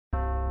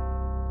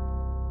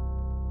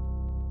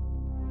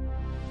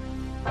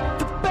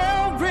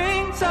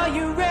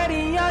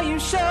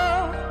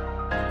show.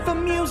 For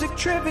music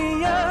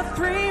trivia,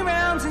 3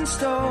 rounds in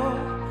store.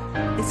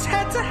 It's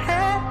head to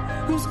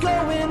head, who's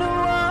going to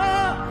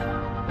war?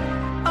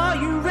 Are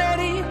you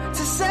ready to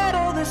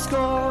settle the score?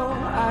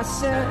 I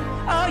said,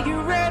 are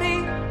you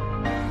ready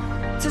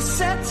to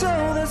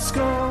settle the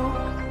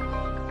score?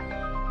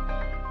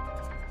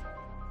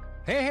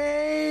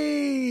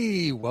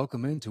 Hey,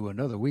 welcome into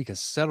another week of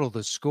Settle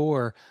the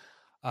Score.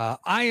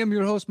 I am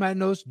your host, Matt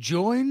Nose,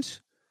 joined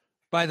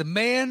by the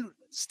man,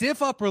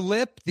 stiff upper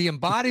lip, the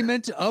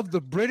embodiment of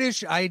the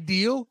British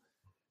ideal.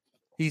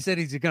 He said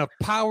he's going to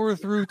power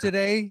through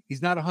today.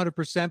 He's not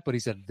 100%, but he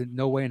said,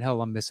 no way in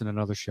hell I'm missing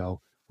another show.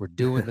 We're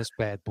doing this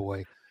bad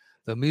boy.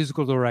 The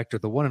musical director,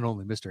 the one and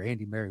only Mr.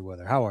 Andy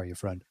Merriweather. How are you,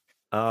 friend?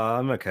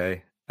 I'm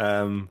okay.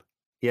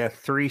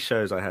 3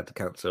 shows I had to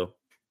cancel.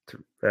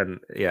 And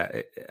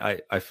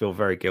I feel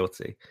very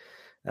guilty.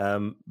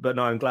 But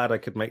no, I'm glad I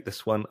could make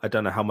this one. I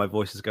don't know how my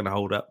voice is going to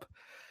hold up.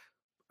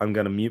 I'm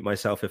going to mute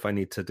myself if I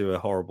need to do a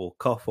horrible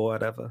cough or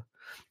whatever.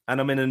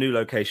 And I'm in a new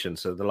location,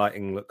 so the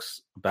lighting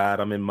looks bad.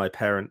 I'm in my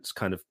parents'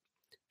 kind of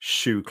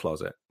shoe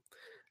closet.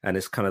 And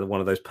it's kind of one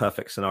of those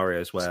perfect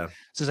scenarios where...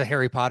 This is a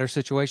Harry Potter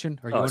situation?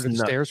 Are you under the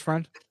stairs,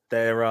 friend?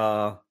 There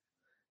are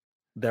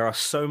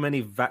so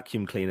many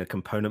vacuum cleaner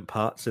component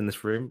parts in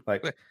this room.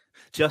 Like,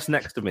 just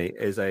next to me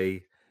is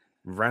a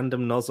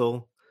random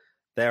nozzle.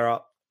 There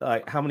are,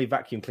 like, how many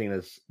vacuum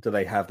cleaners do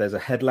they have? There's a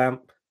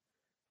headlamp.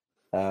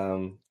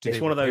 It's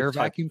one of those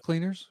vacuum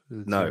cleaners?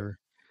 No.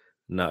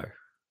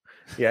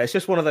 Yeah, it's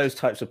just one of those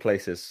types of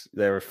places.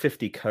 There are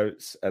 50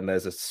 coats and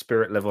there's a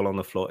spirit level on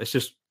the floor. It's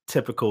just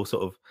typical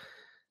sort of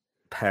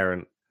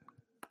parent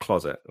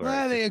closet.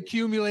 Yeah, they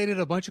accumulated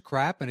a bunch of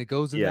crap and it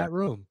goes in that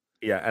room.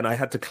 Yeah, and I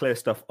had to clear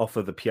stuff off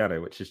of the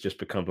piano, which has just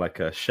become like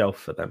a shelf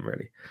for them,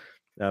 really.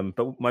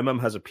 But my mum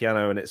has a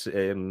piano and it's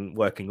in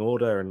working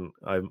order, and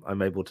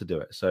I'm able to do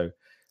it. So,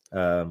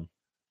 I'm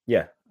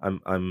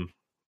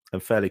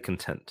fairly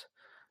content.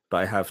 But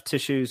I have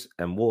tissues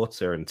and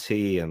water and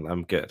tea, and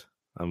I'm good.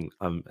 And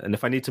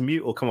if I need to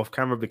mute or come off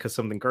camera because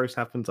something gross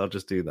happens, I'll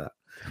just do that.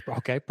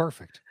 Okay,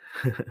 perfect.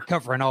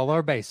 Covering all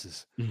our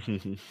bases.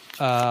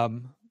 But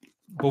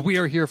we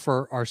are here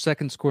for our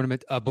second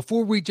scornament.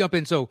 Before we jump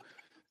in, so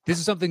this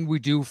is something we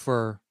do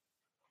for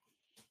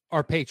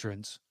our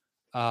patrons.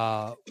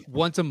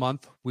 Once a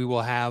month, we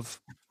will have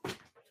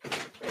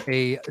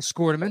a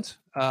scornament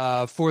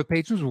for the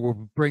patrons.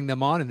 We'll bring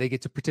them on, and they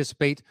get to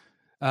participate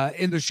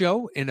in the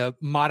show in a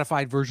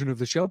modified version of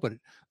the show, but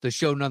the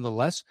show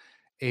nonetheless.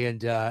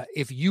 And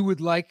if you would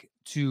like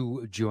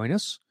to join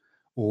us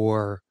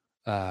or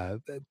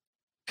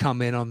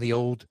come in on the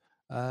old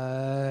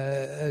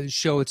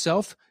show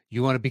itself,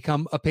 you want to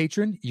become a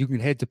patron, you can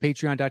head to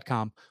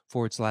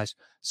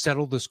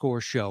patreon.com/settle the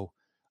score show.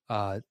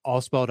 All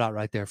spelled out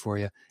right there for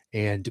you,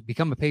 and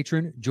become a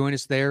patron. Join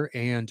us there.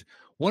 And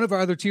one of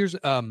our other tiers,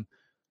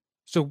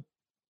 so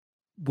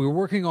we're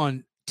working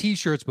on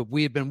t-shirts, but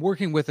we had been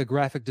working with a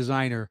graphic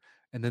designer,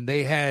 and then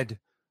they had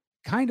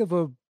kind of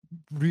a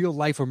real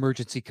life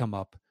emergency come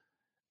up,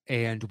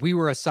 and we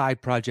were a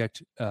side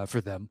project for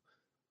them.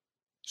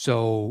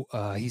 So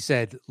he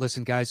said,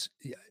 listen, guys,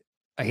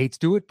 I hate to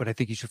do it, but I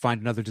think you should find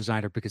another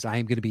designer because I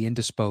am going to be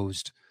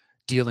indisposed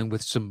dealing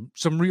with some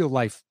real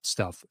life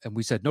stuff. And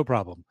we said, no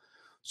problem.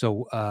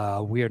 So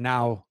we are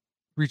now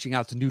reaching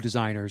out to new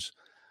designers.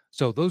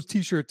 So those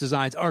t-shirt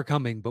designs are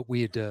coming, but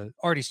we had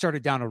already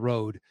started down a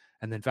road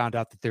and then found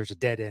out that there's a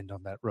dead end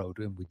on that road,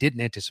 and we didn't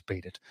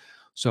anticipate it.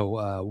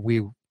 So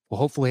we will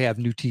hopefully have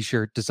new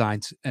t-shirt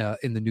designs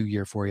in the new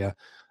year for you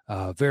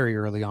very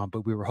early on,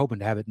 but we were hoping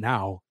to have it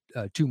now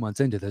 2 months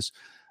into this.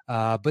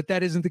 But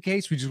that isn't the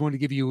case. We just want to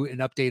give you an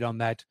update on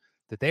that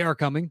they are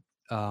coming.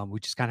 We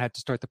just kind of have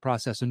to start the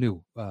process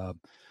anew.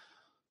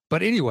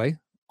 But anyway,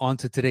 on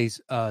to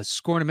today's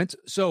scornament.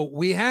 So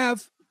we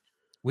had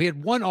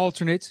one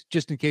alternate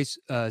just in case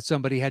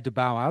somebody had to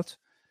bow out.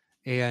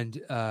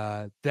 And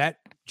that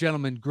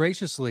gentleman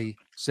graciously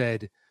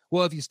said,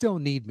 well, if you still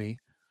need me,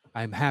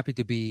 I'm happy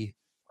to be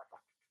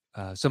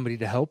somebody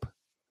to help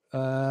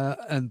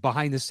and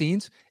behind the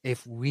scenes.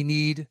 If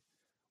we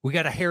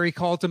got a hairy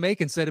call to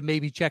make, instead of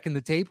maybe checking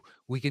the tape,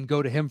 we can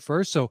go to him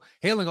first. So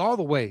hailing all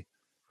the way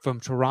from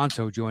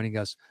Toronto, joining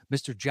us,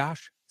 Mr.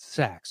 Josh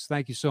Sachs.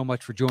 Thank you so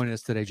much for joining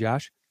us today,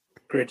 Josh.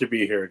 Great to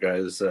be here,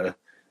 guys.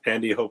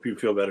 Andy, hope you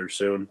feel better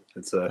soon.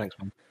 It's a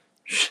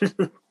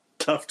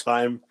tough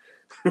time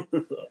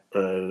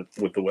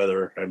with the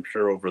weather, I'm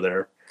sure, over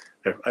there.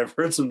 I've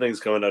heard some things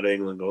coming out of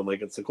England going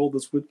like, it's the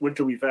coldest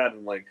winter we've had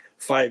in like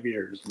 5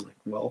 years. I'm like,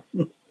 well,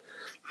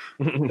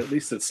 at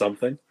least it's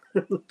something.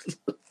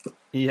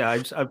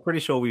 Yeah, I'm pretty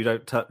sure we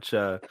don't touch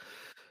the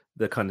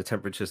kind of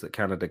temperatures that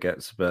Canada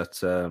gets,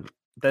 but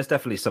there's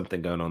definitely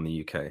something going on in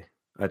the UK.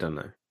 I don't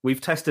know. We've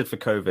tested for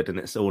COVID and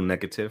it's all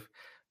negative,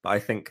 but I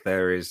think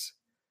there's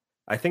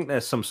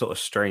some sort of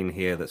strain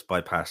here that's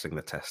bypassing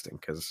the testing,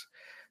 because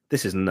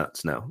this is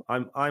nuts now.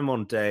 I'm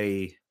on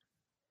day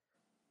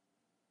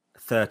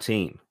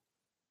 13,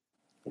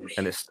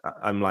 and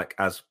I'm like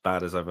as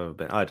bad as I've ever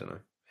been. I don't know,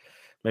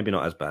 maybe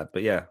not as bad,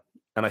 but yeah,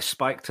 and I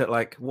spiked at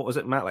like, what was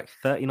it, Matt? Like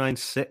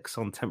 39.6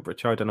 on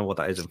temperature. I don't know what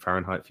that is in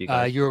Fahrenheit for you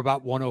guys. You're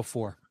about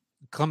 104,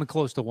 coming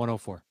close to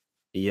 104.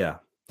 Yeah.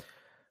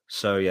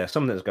 So yeah,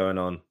 something's going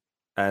on.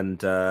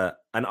 And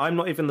I'm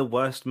not even the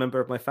worst member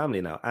of my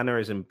family now. Anna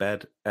is in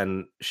bed,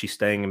 and she's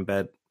staying in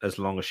bed as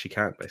long as she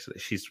can, basically.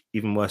 She's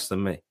even worse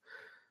than me.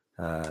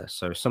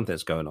 So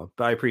something's going on.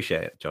 But I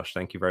appreciate it, Josh.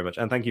 Thank you very much.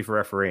 And thank you for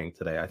refereeing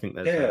today. I think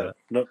there's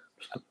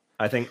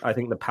I think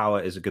the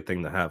power is a good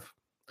thing to have.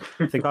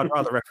 I think I'd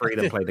rather referee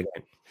than play the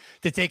game.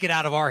 To take it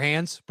out of our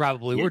hands?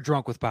 Probably. Yeah. We're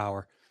drunk with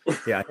power.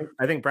 Yeah,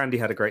 I think Brandy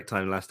had a great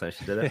time last time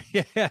she did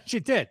it. Yeah, she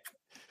did.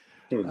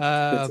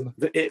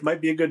 It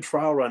might be a good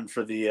trial run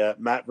for the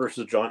Matt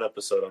versus John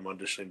episode I'm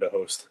auditioning to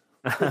host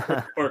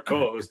or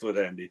co-host with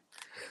Andy.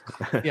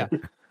 Yeah,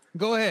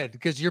 go ahead,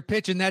 because you're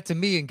pitching that to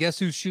me, and guess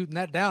who's shooting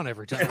that down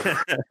every time?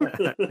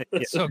 Yeah.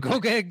 So go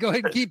ahead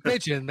and keep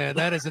pitching, man.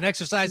 That is an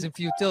exercise in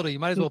futility. You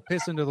might as well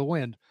piss into the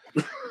wind.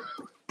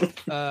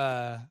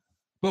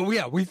 But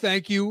yeah, we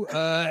thank you,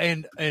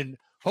 and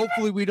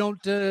hopefully we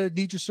don't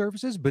need your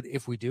services. But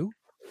if we do,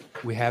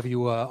 we have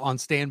you on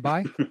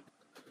standby.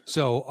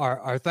 So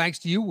our thanks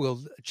to you.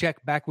 We'll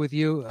check back with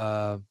you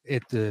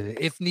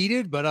if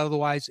needed, but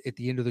otherwise at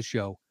the end of the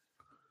show.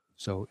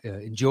 So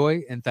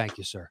enjoy and thank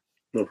you, sir.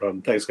 No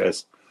problem. Thanks,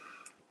 guys.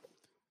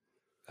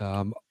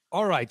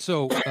 All right.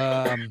 So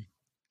I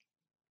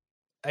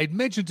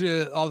mentioned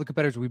to all the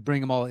competitors we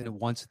bring them all in at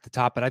once at the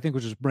top, but I think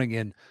we'll just bring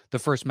in the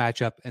first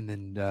matchup and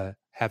then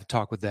have a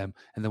talk with them,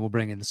 and then we'll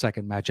bring in the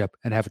second matchup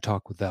and have a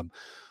talk with them.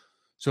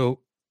 So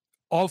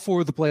all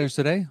four of the players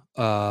today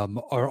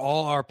are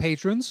all our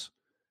patrons.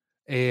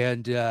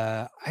 And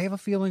I have a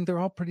feeling they're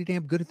all pretty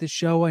damn good at this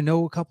show. I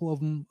know a couple of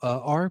them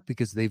are,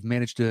 because they've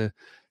managed to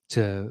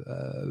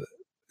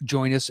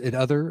join us at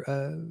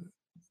other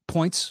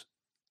points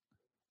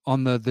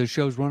on the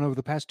show's run over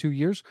the past 2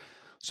 years.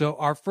 So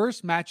our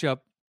first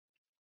matchup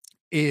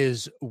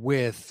is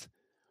with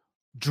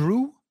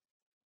Drew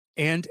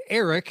and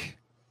Eric.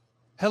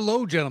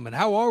 Hello, gentlemen.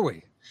 How are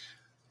we?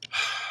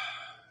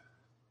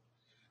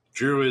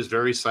 Drew is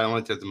very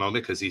silent at the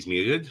moment because he's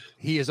muted.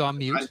 He is on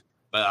mute.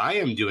 But I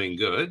am doing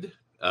good,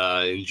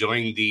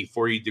 enjoying the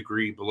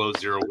 40-degree below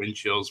zero wind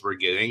chills we're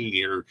getting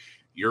near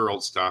your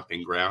old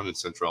stomping ground in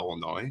central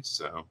Illinois.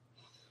 So,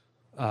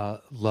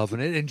 loving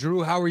it. And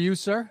Drew, how are you,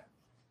 sir?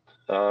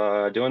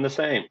 Doing the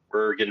same.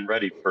 We're getting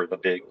ready for the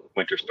big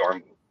winter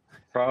storm.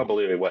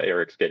 Probably what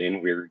Eric's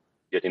getting. We're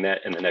getting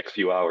that in the next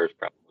few hours,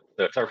 probably.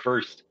 So it's our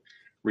first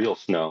real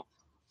snow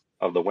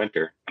of the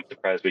winter. I'm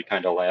surprised we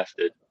kind of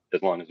lasted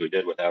as long as we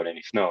did without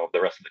any snow. The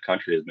rest of the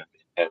country has been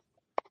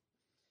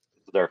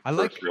our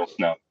first real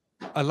snow.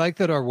 I like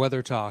that our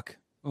weather talk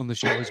on the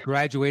show has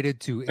graduated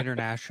to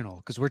international,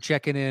 because we're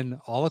checking in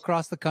all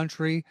across the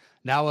country.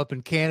 Now up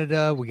in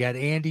Canada, we got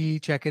Andy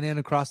checking in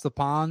across the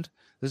pond.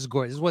 This is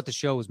great. This is what the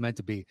show was meant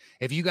to be.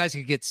 If you guys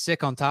could get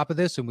sick on top of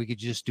this and we could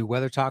just do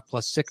weather talk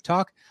plus sick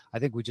talk, I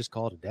think we just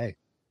call it a day.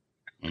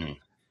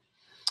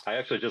 I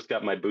actually just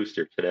got my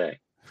booster today.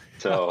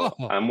 So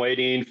I'm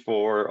waiting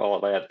for all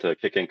of that to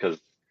kick in, because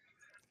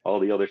all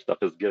the other stuff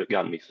has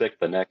gotten me sick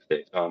the next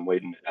day. So I'm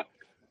waiting after.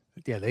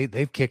 Yeah,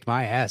 they've kicked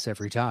my ass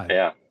every time.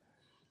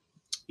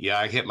 Yeah,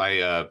 I hit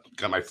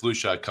got my flu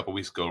shot a couple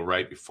weeks ago,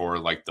 right before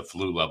like the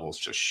flu levels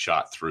just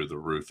shot through the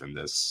roof in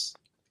this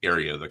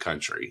area of the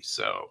country.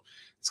 So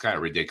it's kind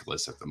of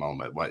ridiculous at the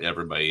moment.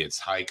 It's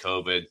high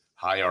COVID,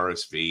 high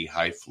RSV,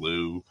 high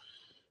flu,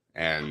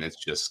 and it's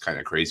just kind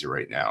of crazy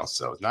right now.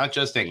 So it's not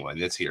just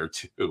England; it's here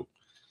too.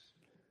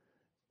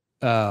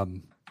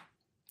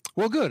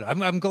 Well, good.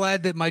 I'm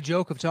glad that my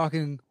joke of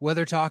talking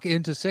weather talk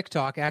into sick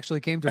talk actually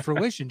came to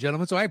fruition,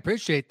 gentlemen. So I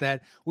appreciate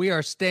that. We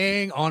are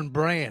staying on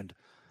brand.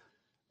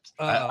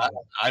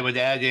 I would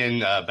add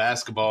in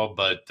basketball,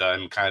 but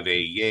I'm kind of a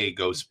yay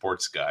go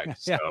sports guy.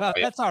 So yeah,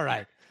 that's all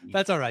right.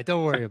 That's all right.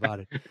 Don't worry about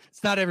it.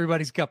 It's not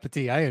everybody's cup of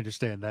tea. I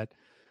understand that.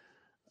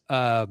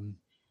 All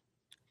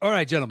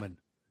right, gentlemen.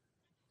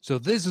 So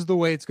this is the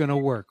way it's going to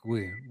work.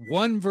 We're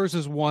 1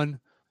 versus 1.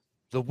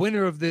 The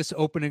winner of this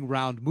opening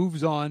round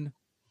moves on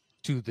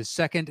to the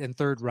second and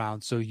third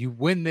round. So you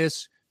win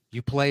this,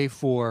 you play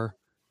for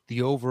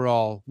the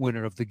overall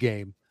winner of the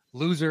game.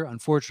 Loser,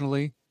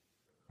 unfortunately,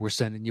 we're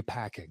sending you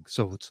packing.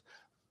 So it's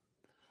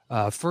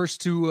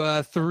first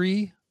to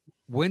 3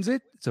 wins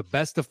it. It's a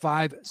best of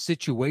 5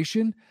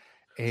 situation.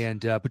 And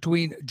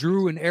between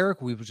Drew and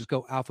Eric, we will just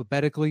go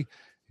alphabetically.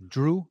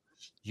 Drew,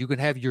 you can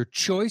have your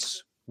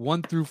choice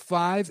 1 through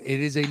 5.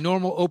 It is a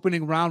normal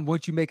opening round.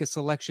 Once you make a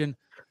selection,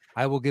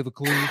 I will give a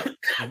clue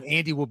and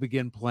Andy will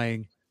begin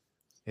playing.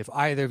 If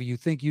either of you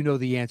think you know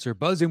the answer,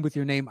 buzz in with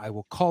your name. I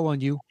will call on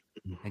you,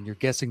 and you're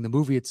guessing the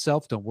movie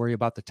itself. Don't worry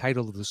about the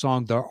title of the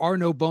song. There are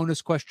no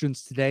bonus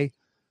questions today.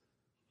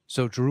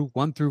 So, Drew,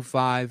 1 through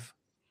 5,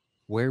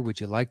 where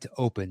would you like to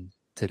open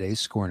today's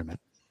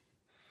scornament?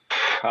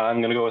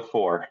 I'm going to go with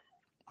 4.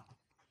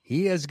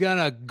 He is going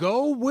to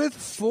go with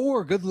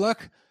 4. Good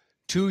luck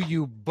to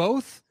you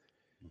both.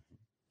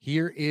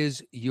 Here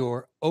is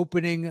your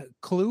opening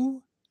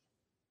clue.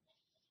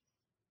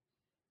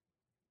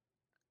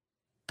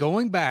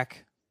 Going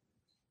back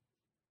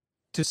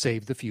to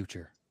save the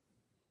future.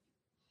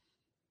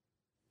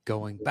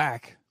 Going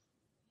back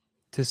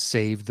to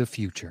save the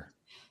future.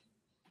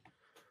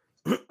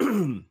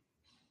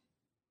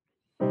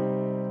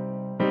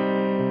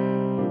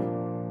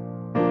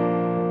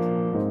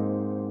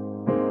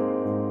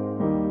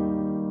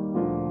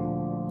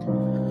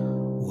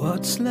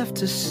 What's left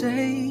to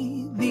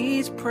say?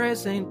 These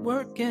prayers ain't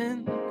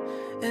working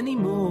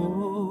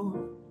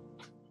anymore.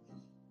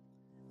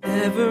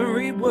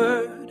 Every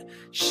word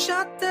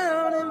shot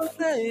down in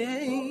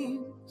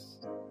flames.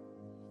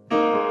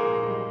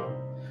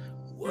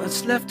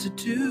 What's left to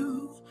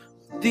do?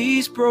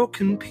 These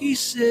broken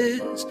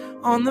pieces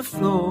on the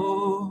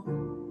floor.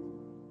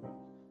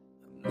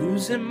 I'm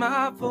losing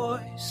my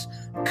voice,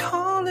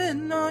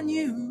 calling on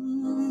you.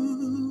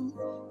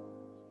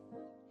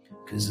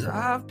 'Cause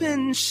I've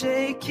been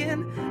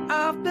shaking,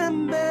 I've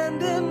been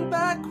bending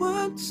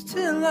backwards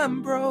till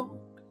I'm broke.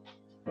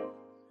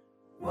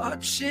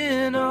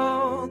 Watching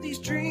all these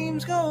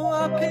dreams go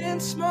up in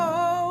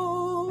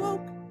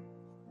smoke.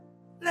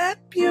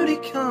 Let beauty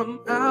come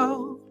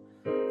out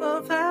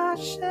of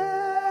ashes.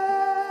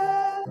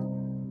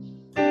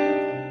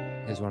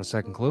 You guys want a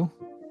second clue?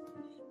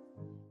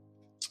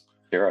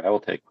 Sure, I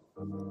will take.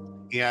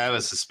 Yeah, I have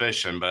a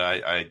suspicion,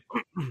 but I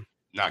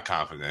not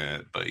confident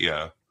in it. But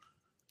yeah.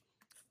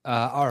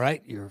 All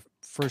right. Your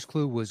first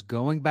clue was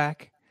going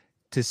back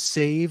to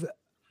save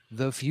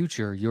the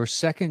future. Your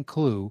second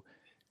clue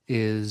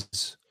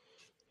is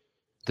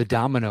the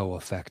domino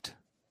effect.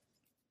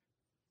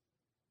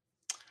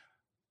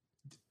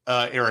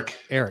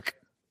 Eric.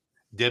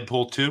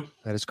 Deadpool 2.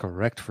 That is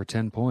correct for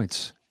 10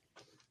 points.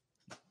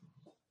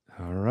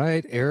 All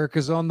right. Eric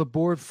is on the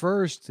board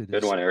first.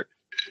 Good one, Eric.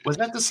 Was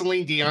that the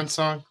Celine Dion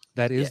song?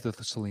 That is the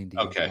Celine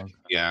Dion Okay. song.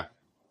 Yeah.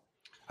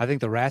 I think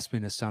the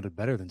raspiness sounded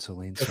better than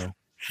Celine, so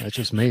that's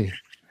just me.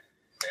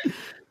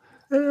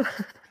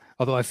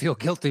 Although I feel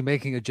guilty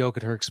making a joke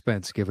at her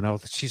expense, given all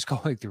that she's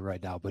going through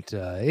right now. But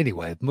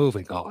anyway,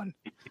 moving on.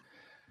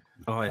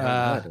 Oh, I haven't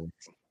heard anything.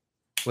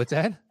 What's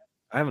that?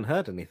 I haven't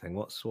heard anything.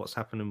 What's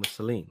happening with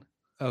Celine?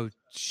 Oh,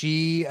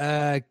 she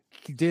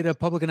did a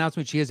public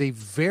announcement. She has a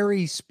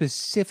very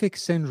specific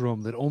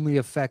syndrome that only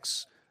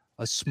affects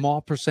a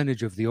small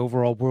percentage of the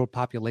overall world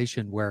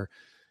population, where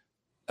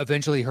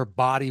eventually her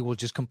body will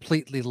just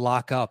completely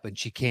lock up and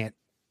she can't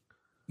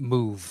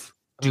move,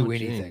 do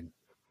anything.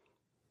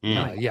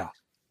 Yeah.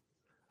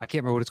 I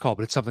can't remember what it's called,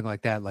 but it's something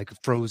like that, like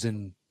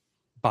frozen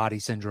body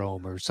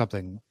syndrome or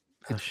something.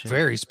 It's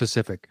very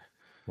specific.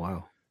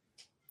 Wow.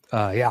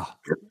 Yeah.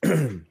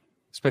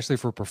 Especially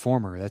for a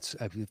performer.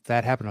 If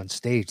that happened on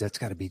stage, that's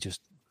got to be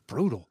just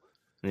brutal.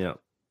 Yeah.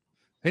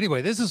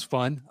 Anyway, this is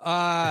fun.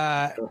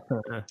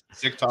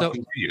 TikTok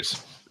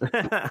continues.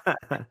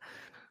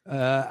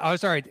 Oh,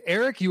 sorry,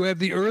 Eric, you have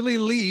the early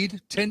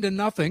lead,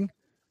 10-0.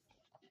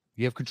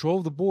 You have control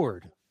of the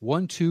board.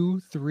 1,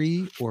 2,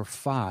 3, or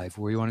 5.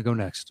 Where you want to go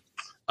next?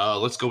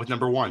 Let's go with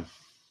number 1.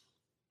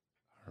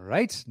 All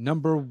right,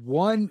 number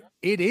 1.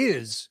 It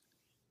is.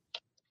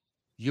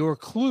 Your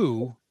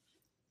clue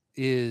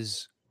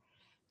is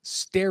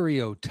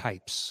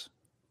stereotypes.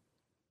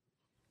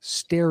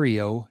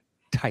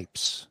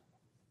 Stereotypes.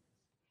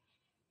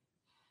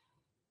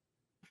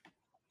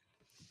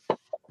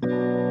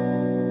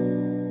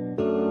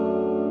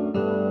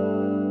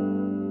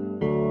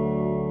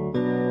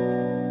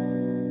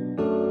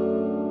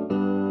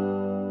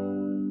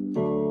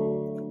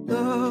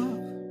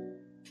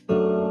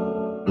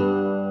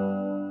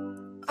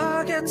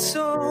 I get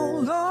so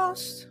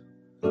lost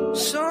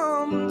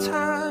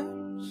sometimes.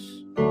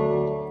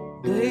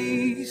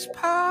 Days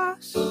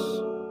pass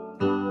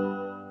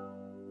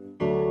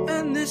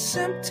and this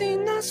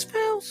emptiness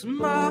fills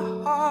my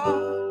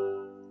heart.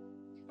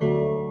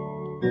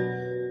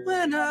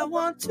 When I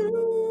want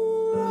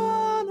to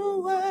run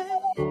away,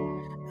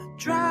 I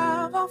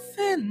drive off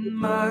in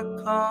my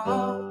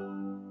car.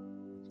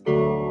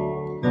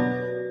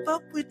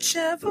 But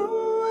whichever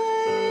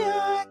way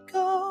I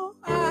go,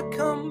 I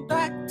come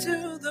back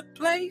to the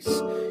place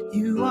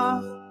you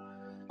are.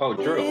 Oh,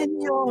 Drew.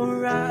 In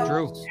your eyes.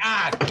 Drew.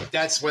 Ah,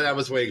 that's what I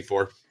was waiting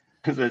for.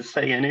 Does it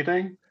say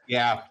anything?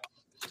 Yeah.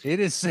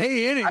 It is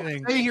Say I'm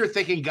Anything. sitting here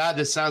thinking, God,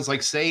 this sounds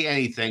like Say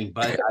Anything,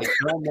 but I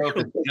don't know if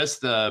it's just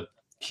the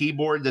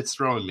keyboard that's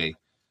throwing me.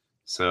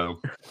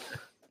 So.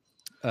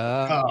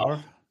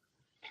 All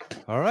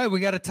right, we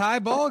got a tie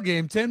ball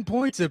game, 10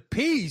 points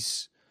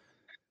apiece.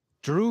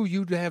 Drew,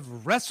 you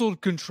have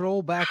wrestled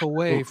control back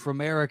away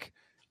from Eric.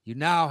 You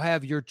now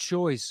have your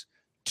choice,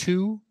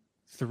 2,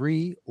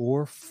 3,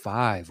 or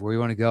 5. Where you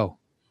want to go?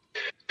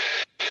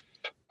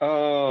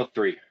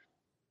 3.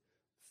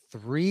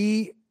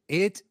 3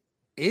 it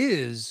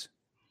is.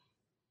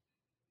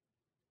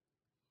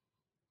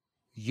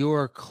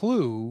 Your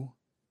clue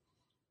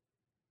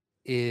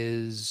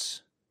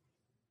is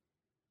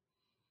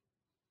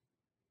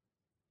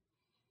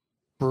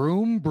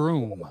broom,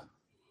 broom.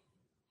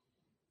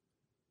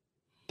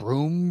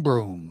 Broom,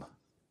 broom.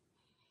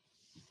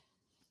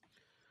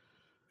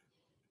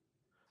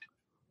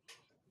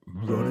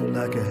 Running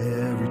like a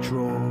hairy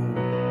troll,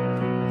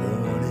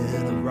 learning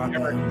rock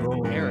and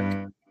roll.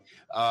 Eric.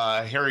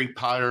 Harry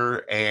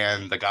Potter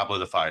and the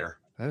Goblet of Fire.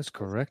 That is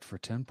correct for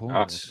 10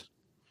 points.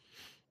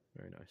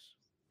 Very nice.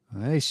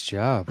 Nice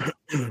job.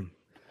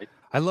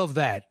 I love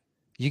that.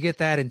 You get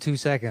that in 2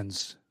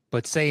 seconds,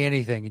 but say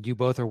anything, and you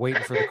both are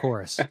waiting for the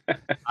chorus.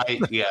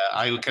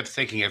 I kept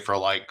thinking it for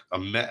like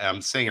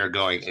I'm sitting here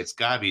going, it's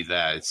gotta be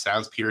that. It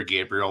sounds Peter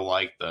Gabriel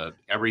like the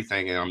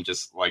everything, and I'm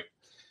just like,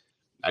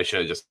 I should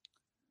have just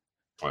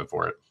went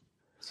for it.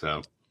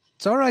 So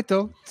It's all right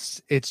though.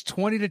 It's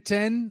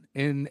 20-10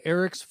 in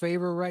Eric's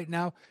favor right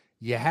now.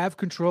 You have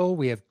control.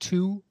 We have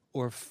 2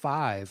 or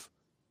 5.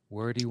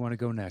 Where do you want to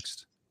go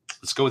next?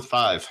 let's go with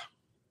 5.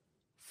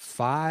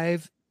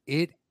 5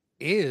 it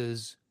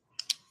is.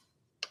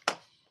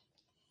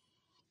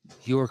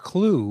 Your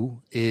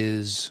clue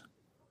is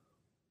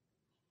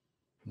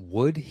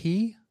would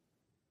he?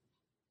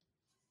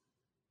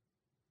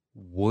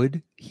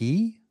 Would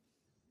he?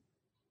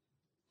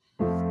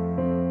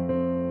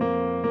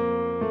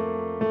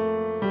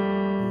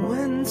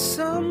 When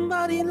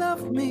somebody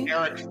loved me.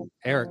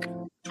 Eric.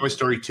 Toy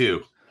Story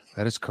 2.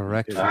 That is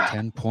correct for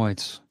 10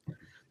 points.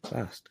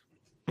 Fast.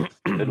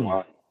 Good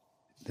one.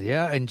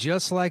 Yeah, and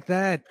just like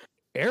that,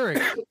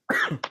 Eric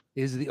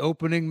is the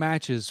opening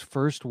match's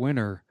first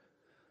winner.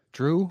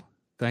 Drew,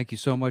 thank you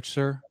so much,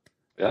 sir.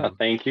 Yeah,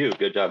 thank you.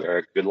 Good job,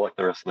 Eric. Good luck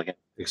the rest of the game.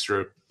 Thanks,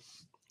 Drew.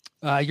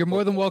 You're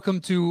more than welcome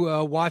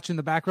to watch in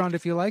the background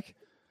if you like.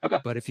 Okay.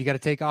 But if you got to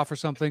take off or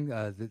something,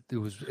 it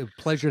was a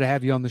pleasure to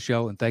have you on the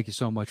show, and thank you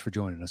so much for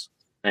joining us.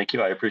 Thank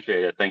you. I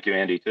appreciate it. Thank you,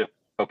 Andy, too.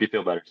 Hope you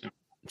feel better soon.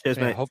 Cheers,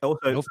 Yeah, mate. Also,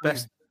 hopefully-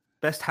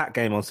 best hat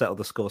game on Settle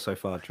the Score so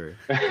far, Drew.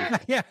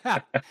 Yeah,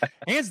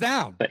 hands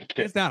down. Thank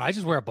you. Hands down. I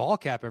just wear a ball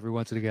cap every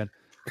once and again.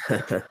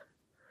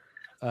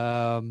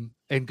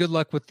 And good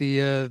luck with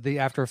the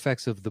after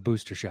effects of the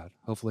booster shot.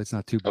 Hopefully it's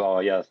not too bad. Oh,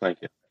 yes. Thank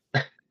you.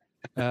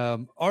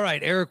 All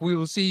right, Eric, we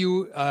will see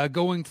you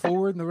going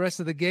forward in the rest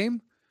of the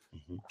game.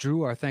 Mhm.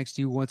 Drew, our thanks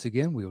to you once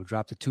again. We will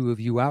drop the 2 of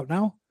you out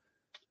now.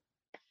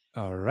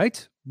 All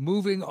right,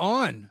 moving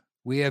on.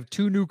 We have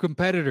 2 new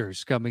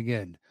competitors coming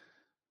in.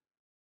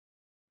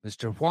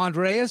 Mr. Juan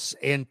Reyes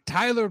and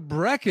Tyler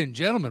Brecken.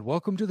 Gentlemen,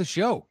 welcome to the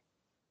show.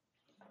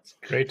 It's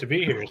great to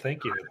be here.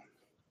 Thank you.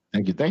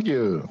 Thank you. Thank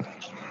you.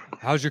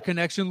 How's your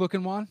connection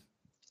looking, Juan?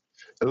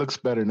 It looks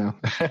better now.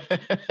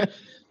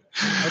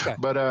 Okay.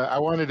 But I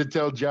wanted to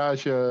tell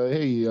Josh,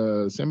 hey,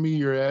 send me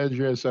your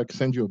address. I can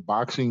send you a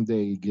Boxing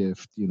Day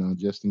gift,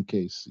 just in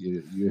case.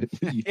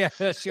 Yeah,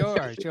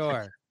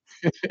 sure.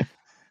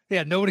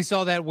 Yeah, nobody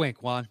saw that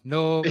wink, Juan.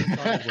 Nobody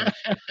saw that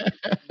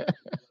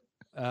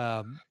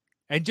wink.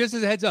 And just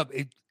as a heads up,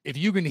 if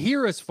you can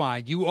hear us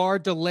fine, you are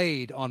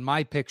delayed on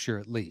my picture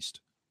at least.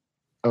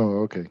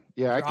 Oh, okay.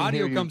 Yeah, Your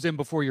audio comes in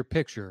before your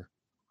picture.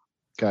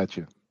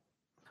 Gotcha.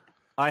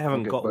 I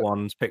haven't Okay, got but-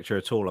 Juan's picture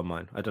at all on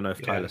mine. I don't know if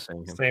Yeah, Tyler's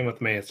seeing him. Same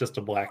with me. It's just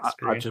a black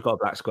screen. I've just got a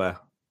black square.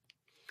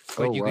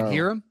 But Oh, you wow. can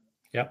hear him?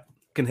 Yep.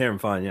 Can hear him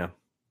fine, yeah.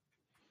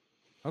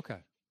 Okay.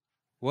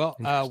 Well,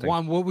 Interesting.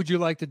 Juan, what would you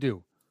like to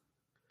do?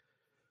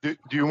 Do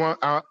you want?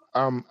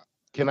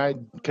 Can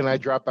I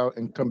drop out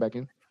and come back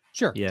in?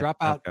 Sure. Yeah, Drop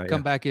out, okay,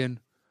 come yeah. back in.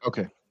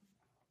 Okay.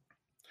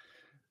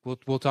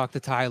 We'll talk to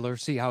Tyler,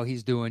 see how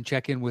he's doing,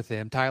 check in with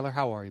him. Tyler,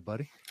 how are you,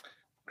 buddy?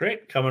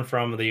 Great. Coming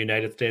from the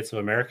United States of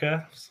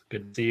America. It's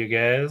good to see you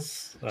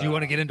guys. Do you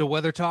want to get into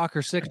weather talk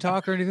or sick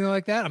talk or anything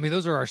like that? I mean,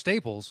 those are our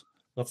staples.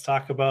 Let's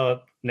talk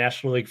about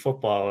National League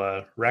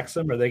football.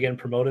 Wrexham, are they getting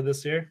promoted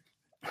this year?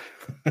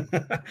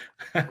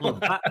 Well,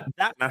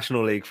 that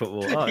National League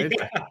football. Oh,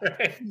 interesting.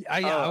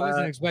 right. I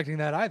wasn't expecting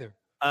that either.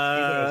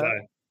 Neither was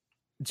I.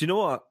 Do you know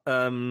what?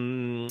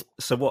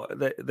 So what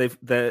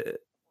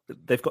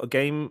they've got a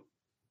game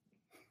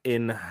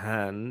in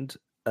hand.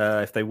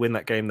 If they win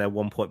that game, they're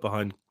 1 point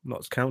behind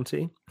Notts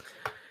County.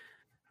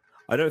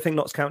 I don't think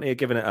Notts County are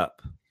giving it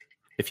up.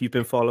 If you've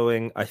been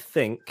following, I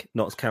think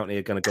Notts County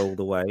are going to go all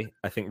the way.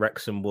 I think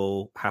Wrexham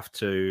will have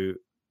to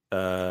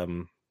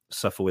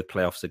suffer with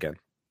playoffs again,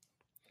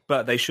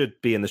 but they should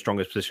be in the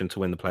strongest position to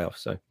win the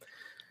playoffs.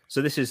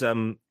 So this is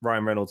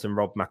Ryan Reynolds and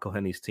Rob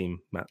McElhenney's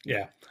team, Matt.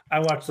 Yeah. I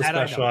watched the That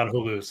I special on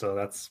Hulu, so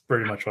that's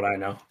pretty much what I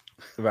know.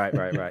 Right.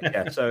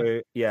 Yeah.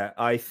 So yeah,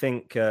 I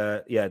think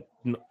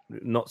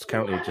Notts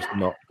County are just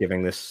not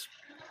giving this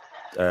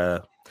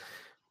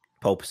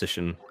pole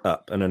position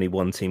up, and only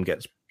one team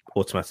gets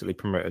automatically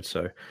promoted.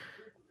 So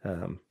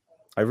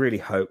I really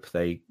hope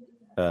they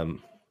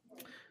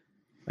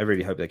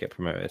get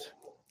promoted.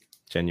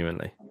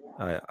 Genuinely,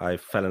 I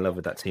fell in love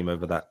with that team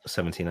over that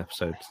 17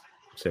 episode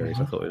series.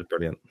 I thought it was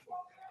brilliant.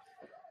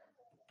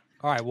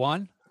 All right,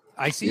 Juan.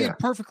 I see Yeah. it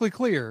perfectly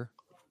clear.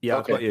 Yeah,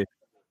 Okay. I've got you.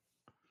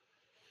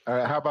 All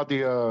right. How about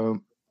the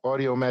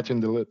audio matching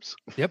the lips?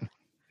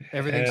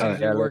 Everything Yeah. seems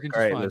to Yeah, be working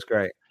just fine. Looks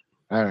great.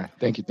 All right.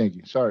 Thank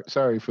you.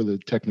 Sorry for the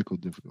technical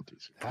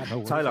difficulties. No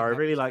worries. Tyler, I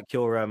really like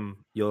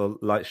your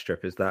light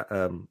strip. Is that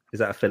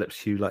a Philips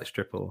Hue light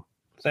strip or?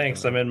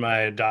 Thanks. I'm in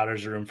my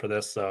daughter's room for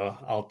this, so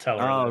I'll tell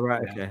her. Oh, that.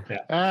 right,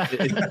 Yeah.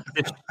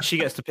 okay. She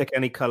gets to pick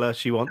any color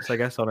she wants, I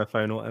guess, on her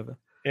phone or whatever.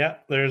 Yeah,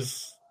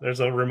 there's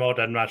a remote.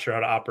 I'm not sure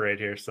how to operate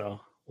here, so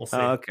We'll see.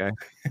 Oh, okay.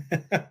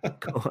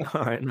 Cool.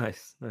 All right.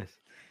 Nice.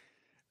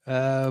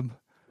 All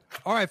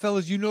right,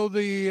 fellas. You know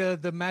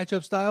the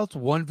matchup styles.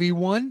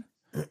 1v1.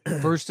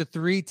 First to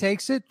 3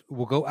 takes it.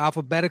 We'll go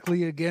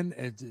alphabetically again.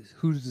 And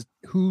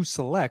who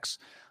selects?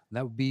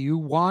 That would be you,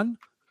 Juan.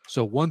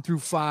 So 1 through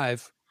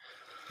 5.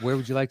 Where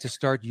would you like to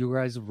start? You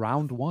guys,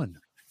 round 1.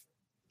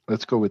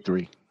 Let's go with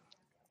 3.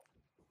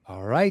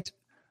 All right.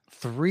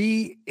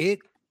 3. It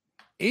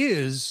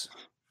is.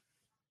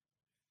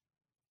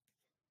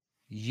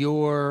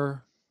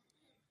 Your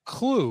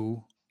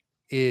clue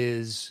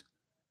is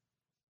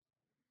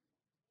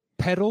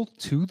pedal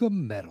to the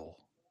metal.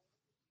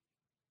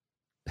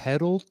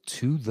 Pedal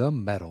to the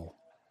metal.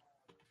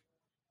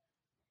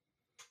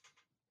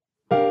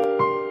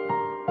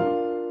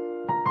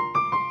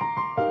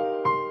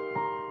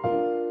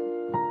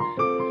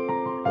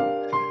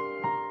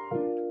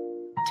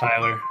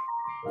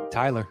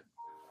 Tyler.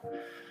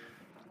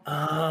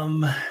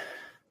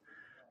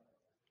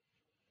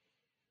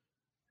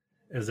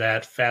 Is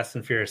that Fast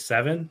and Furious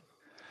 7?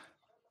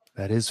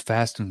 That is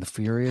Fast and the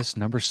Furious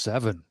number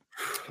 7.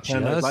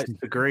 And I like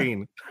the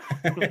green.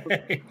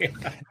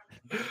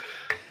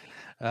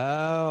 Oh,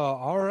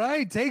 all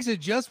right. Takes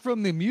it just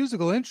from the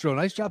musical intro.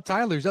 Nice job,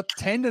 Tyler. He's up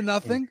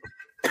 10-0.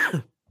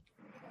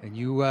 And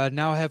you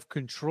now have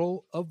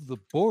control of the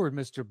board,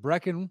 Mr.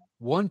 Brecken.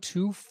 1,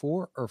 2,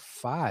 4, or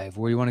 5.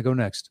 Where do you want to go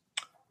next?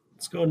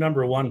 Let's go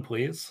number 1,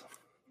 please.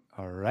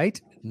 All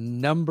right.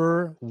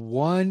 Number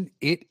 1,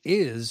 it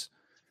is.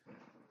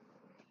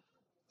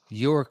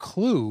 Your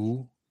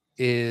clue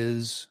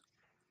is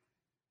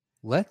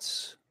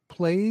let's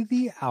play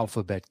the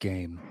alphabet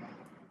game.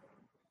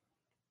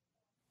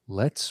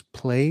 Let's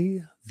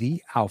play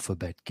the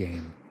alphabet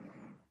game.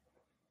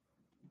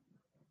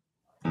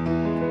 No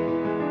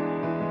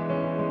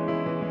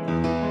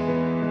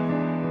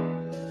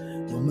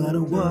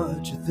matter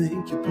what you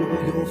think you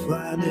pull, you'll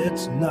find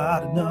it's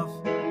not enough.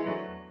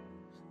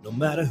 No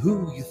matter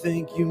who you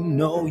think you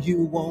know,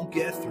 you won't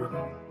get through.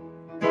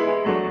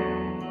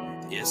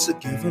 It's a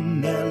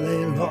given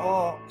LA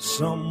law.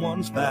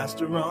 Someone's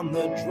faster on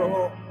the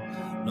draw.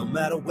 No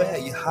matter where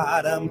you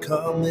hide, I'm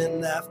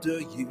coming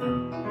after you.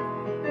 No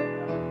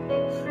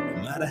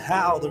matter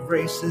how the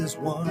race is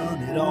won,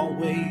 it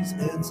always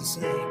ends the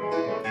same.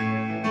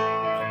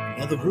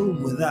 Another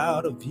room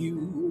without a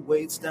view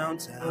waits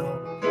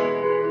downtown.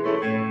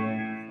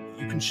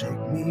 You can shake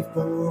me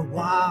for a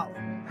while,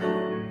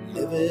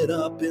 live it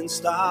up in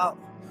style.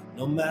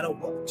 No matter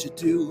what you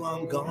do,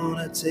 I'm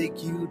gonna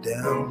take you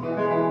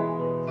down.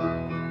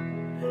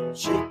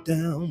 Shake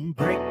down,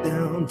 break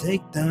down,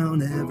 take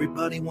down.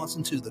 Everybody wants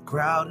into the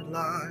crowded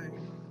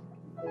line.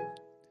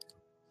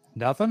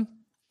 Nothing?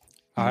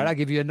 All right, I'll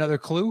give you another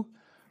clue.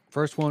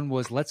 First one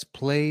was let's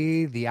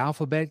play the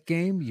alphabet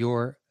game.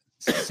 Your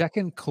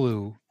second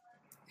clue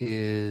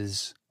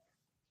is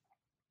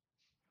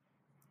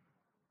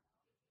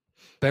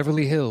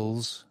Beverly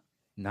Hills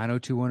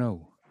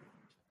 90210.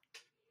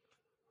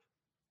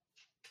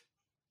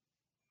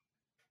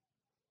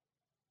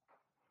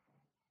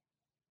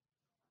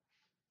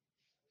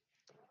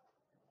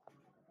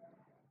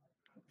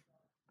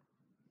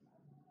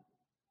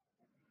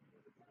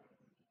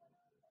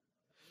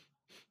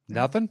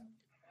 Nothing?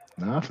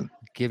 Nothing.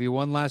 Give you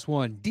one last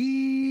one.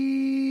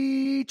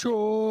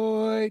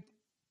 Detroit.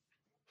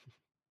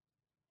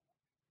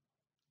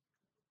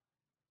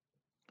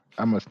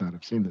 I must not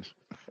have seen this.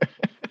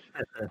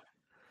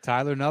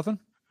 Tyler, nothing?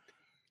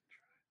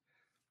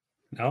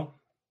 No.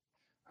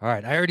 All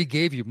right. I already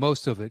gave you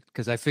most of it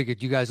because I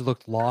figured you guys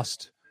looked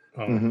lost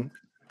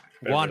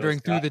wandering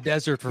through the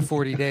desert for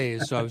 40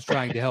 days. So I was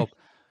trying to help.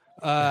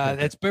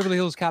 That's Beverly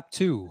Hills Cop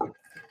 2.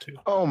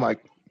 Oh, my.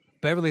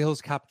 Beverly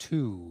Hills Cop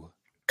 2.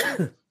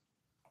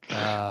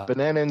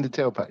 Banana in the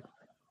tailpipe.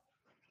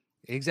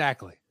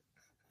 Exactly.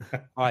 All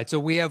right. So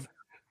we have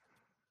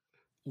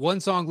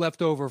one song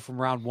left over from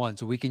round 1.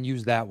 So we can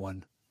use that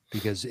one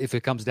because if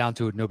it comes down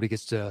to it, nobody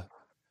gets to,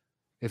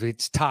 if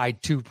it's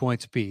tied 2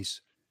 points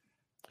apiece.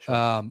 Sure.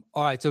 All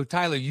right. So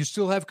Tyler, you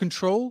still have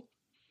control.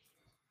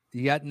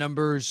 You got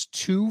numbers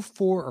 2,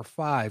 4, or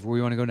 5. Where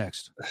you want to go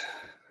next?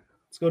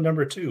 Let's go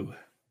number 2.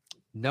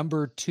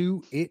 Number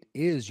 2, it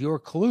is. Your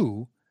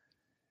clue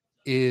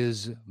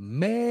is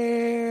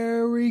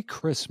Merry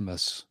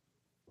Christmas.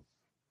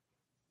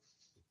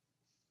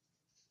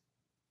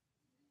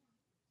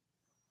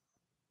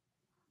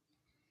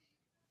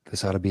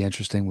 This ought to be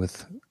interesting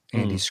with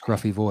Andy's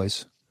scruffy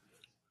voice.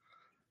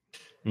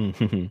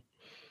 Mm-hmm.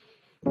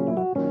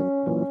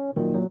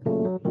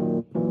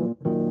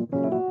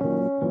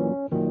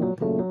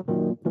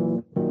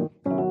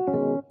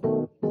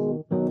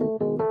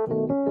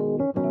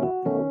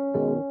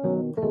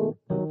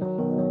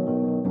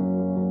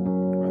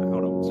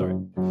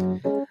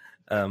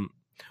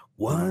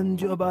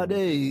 Wind your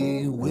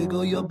body,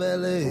 wiggle your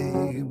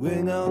belly,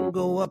 bring on,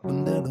 go up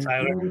and down.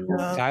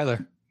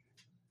 Tyler.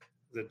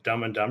 Is it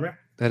Dumb and Dumber?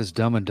 That is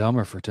Dumb and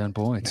Dumber for 10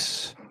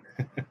 points.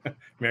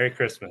 Merry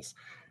Christmas.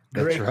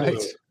 That's Great right.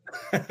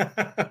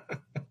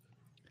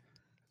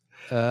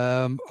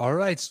 All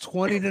right, it's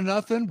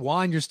 20-0.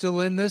 Juan, you're still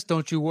in this.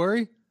 Don't you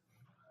worry.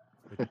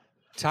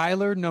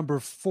 Tyler, number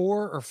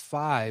 4 or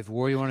 5.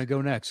 Where you want to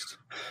go next?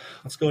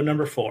 Let's go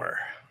number 4.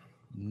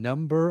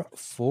 Number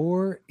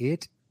 4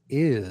 it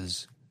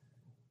is.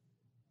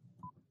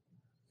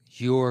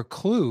 Your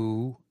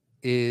clue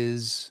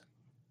is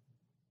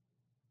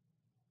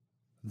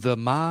the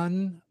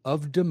man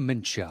of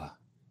dementia.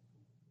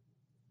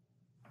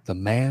 The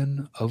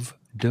man of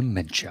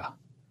dementia.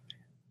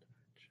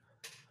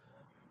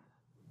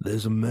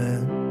 There's a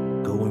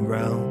man going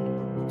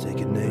round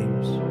taking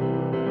names.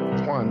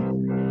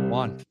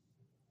 Juan,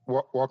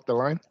 walk the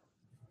line.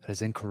 That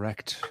is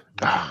incorrect.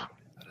 That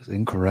is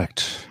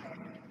incorrect.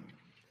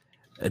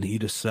 And he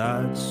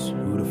decides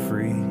who to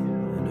free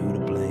and who to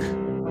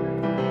blame.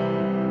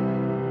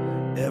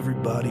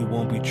 Everybody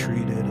won't be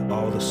treated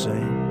all the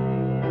same.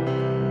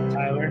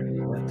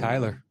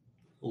 Tyler.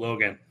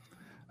 Logan.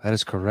 That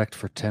is correct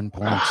for 10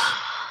 points.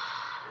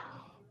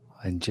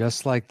 And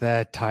just like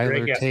that,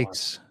 Tyler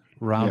takes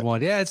round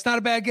 1. Yeah, it's not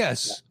a bad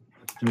guess.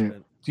 Yeah.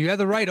 You have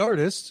the right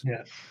artist.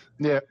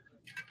 Yeah.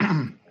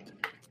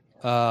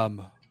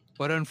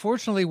 But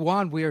unfortunately,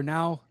 Juan, we are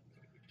now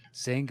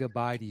saying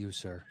goodbye to you,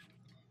 sir.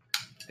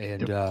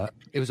 And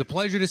it was a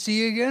pleasure to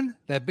see you again.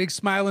 That big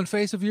smiling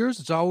face of yours.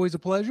 It's always a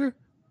pleasure.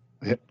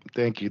 Yep.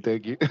 Thank you.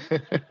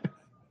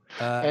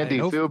 Andy,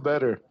 feel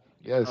better.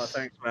 Yes. Oh,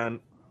 thanks, man.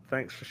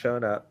 Thanks for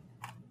showing up.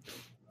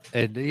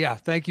 And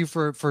thank you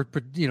for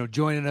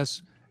joining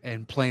us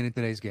and playing in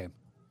today's game.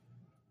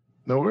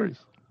 No worries.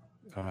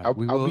 I'll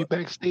be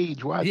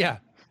backstage watching. Yeah.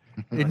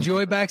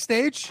 Enjoy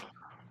backstage.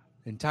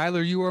 And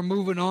Tyler, you are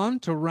moving on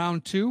to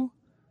round 2.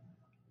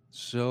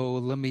 So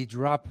let me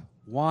drop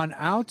Juan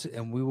out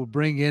and we will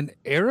bring in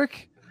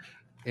Eric.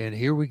 And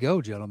here we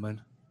go,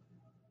 gentlemen.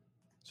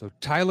 So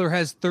Tyler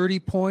has 30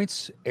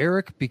 points.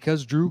 Eric,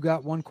 because Drew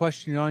got one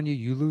question on you,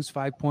 you lose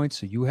 5 points.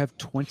 So you have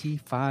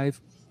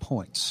 25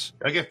 points.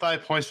 I get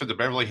 5 points for the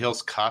Beverly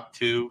Hills Cop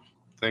 2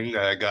 thing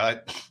that I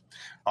got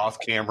off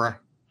camera.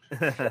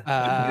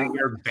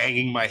 You're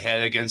banging my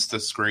head against the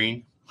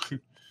screen.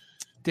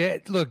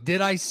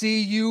 Did I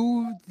see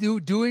you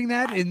doing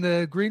that in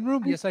the green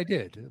room? Yes, I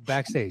did.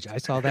 Backstage. I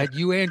saw that.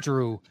 You and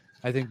Drew,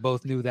 I think,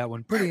 both knew that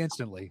one pretty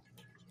instantly.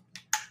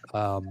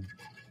 I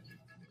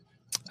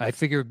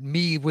figured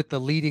me with the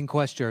leading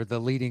question, or the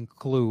leading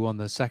clue on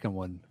the second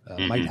one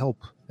might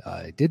help.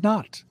 It did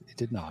not.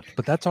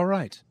 But that's all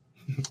right.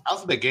 I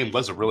think that game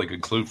was a really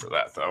good clue for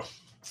that, though.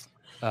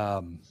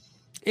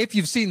 If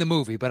you've seen the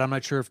movie, but I'm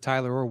not sure if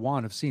Tyler or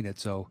Juan have seen it,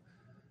 so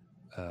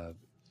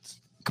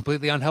it's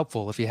completely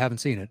unhelpful if you haven't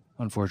seen it,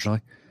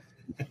 unfortunately.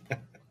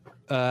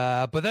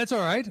 But that's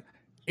all right.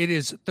 It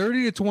is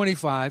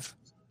 30-25.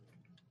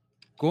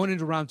 Going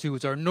into round 2,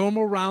 it's our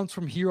normal rounds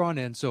from here on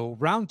in. So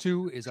round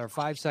 2 is our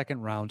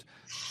 5-second round.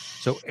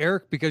 So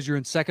Eric, because you're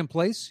in second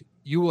place,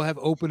 you will have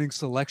opening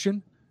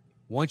selection.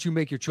 Once you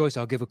make your choice,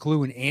 I'll give a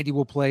clue, and Andy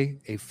will play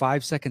a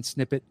 5-second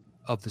snippet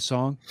of the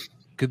song.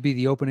 Could be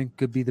the opening,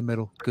 could be the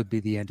middle, could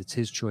be the end. It's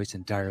his choice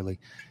entirely.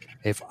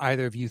 If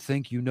either of you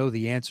think you know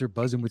the answer,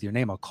 buzz in with your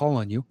name. I'll call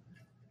on you.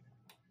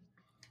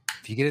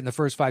 If you get it in the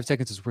first 5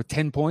 seconds, it's worth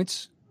 10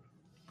 points.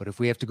 But if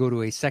we have to go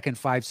to a second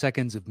 5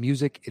 seconds of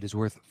music, it is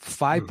worth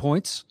 5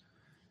 points.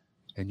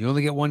 And you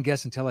only get one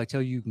guess until I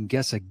tell you can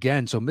guess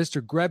again. So,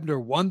 Mr. Grebner,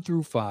 1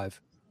 through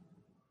 5,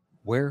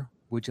 where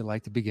would you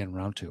like to begin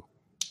round 2?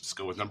 Let's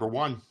go with number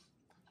 1.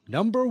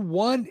 Number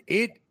 1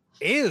 it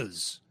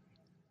is.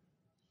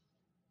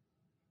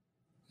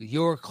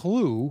 Your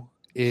clue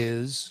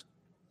is...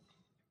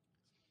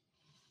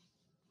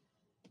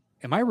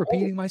 Am I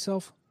repeating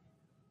myself?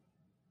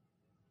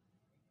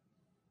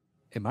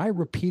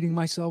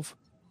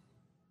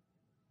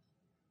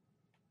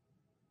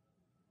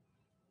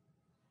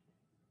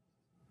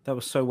 That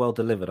was so well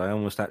delivered. I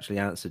almost actually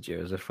answered you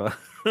as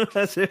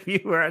if you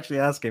were actually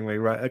asking me.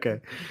 Right? Okay.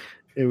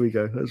 Here we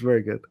go. That's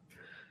very good.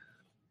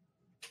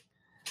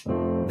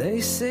 They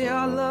say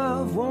our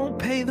love won't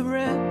pay the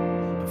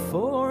rent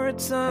before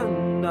it's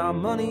done. Our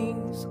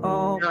money's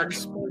all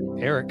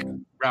Eric.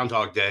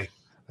 Groundhog Day.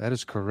 That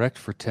is correct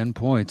for 10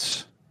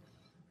 points.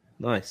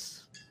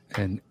 Nice.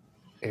 And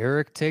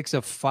Eric takes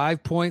a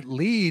 5-point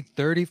lead,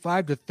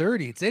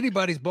 35-30. It's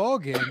anybody's ball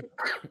game.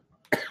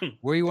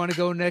 Where you want to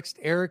go next,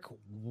 Eric?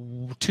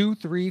 2,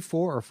 3,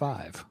 4, or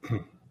 5?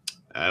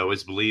 I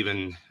always believe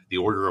in the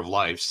order of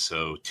life,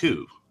 so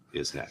 2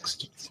 is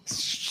next.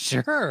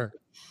 Sure.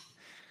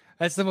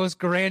 That's the most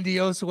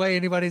grandiose way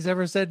anybody's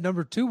ever said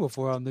number 2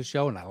 before on the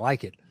show, and I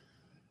like it.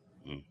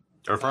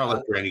 Or far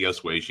less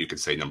grandiose ways, you could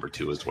say number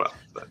 2 as well.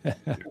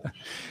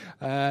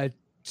 But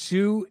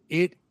 2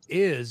 it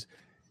is.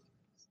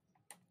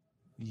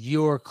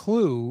 Your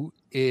clue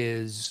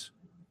is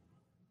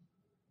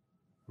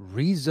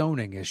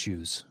rezoning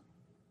issues.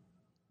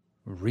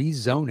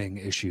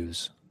 Rezoning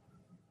issues.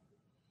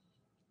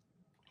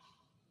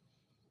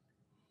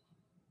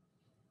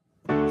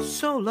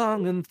 So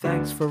long and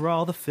thanks for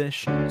all the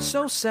fish.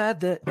 So sad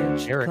that it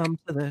should come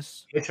to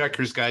this.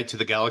 Hitchhiker's Guide to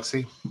the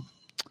Galaxy.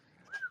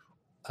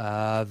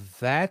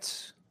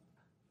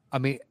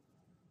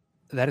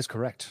 That is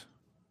correct.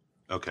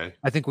 Okay.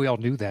 I think we all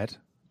knew that.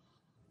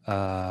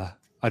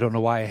 I don't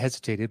know why I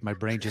hesitated. My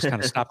brain just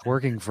kind of stopped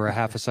working for a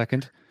half a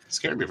second. It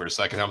scared me for a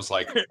second. I was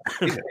like,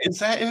 is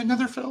that in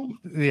another film?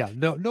 Yeah,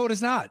 no, it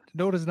is not.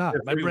 No, it is not.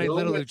 My brain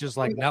literally was just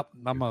like, nope,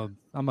 I'm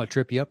gonna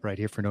trip you up right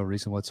here for no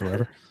reason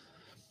whatsoever.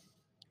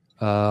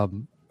 All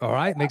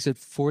right, makes it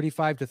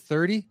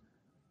 45-30.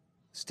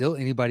 Still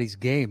anybody's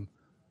game.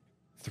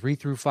 3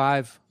 through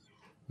 5.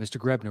 Mr.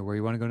 Grebner, where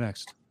you want to go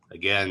next?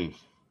 Again,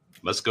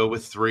 let's go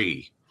with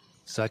 3.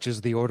 Such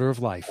is the order of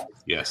life.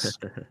 Yes.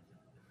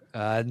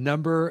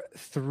 Number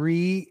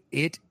 3,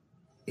 it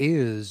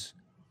is.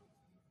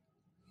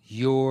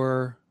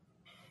 Your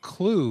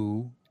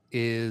clue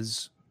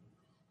is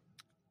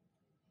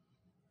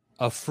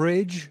a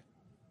fridge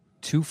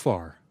too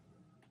far.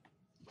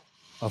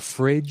 A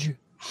fridge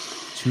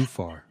too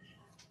far.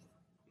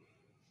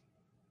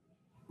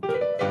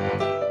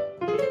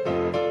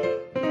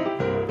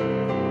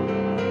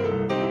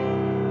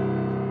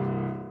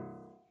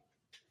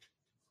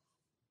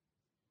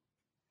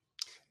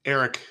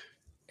 Eric.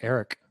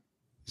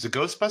 Is it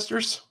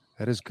Ghostbusters?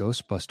 That is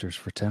Ghostbusters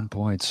for 10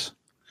 points.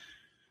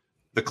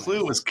 The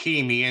clue was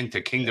keying me into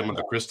Kingdom of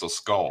the Crystal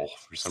Skull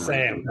for some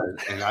reason.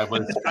 And I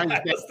was trying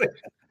to think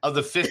of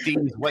the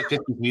 50s, what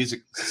 50s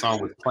music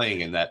song was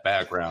playing in that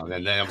background.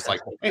 And then I was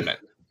like, wait a minute.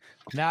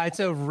 Nah, it's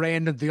a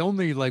random. The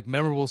only like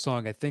memorable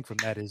song I think from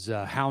that is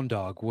Hound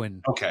Dog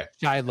when Shia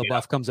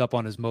LaBeouf comes up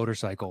on his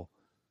motorcycle.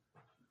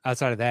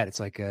 Outside of that, it's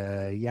like,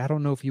 I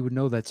don't know if you would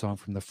know that song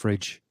from the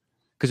fridge.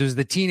 Because it was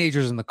the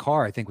teenagers in the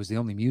car, I think, was the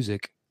only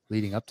music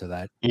leading up to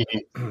that.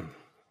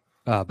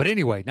 But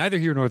anyway, neither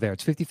here nor there.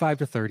 It's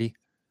 55-30.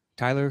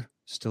 Tyler,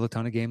 still a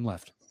ton of game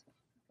left.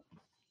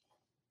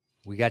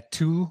 We got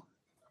 2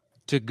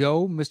 to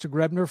go, Mr.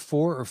 Grebner.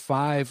 4 or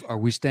 5. Are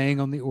we staying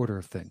on the order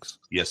of things?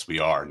 Yes, we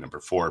are. Number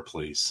 4,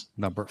 please.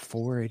 Number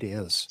 4 it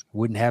is.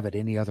 Wouldn't have it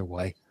any other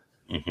way.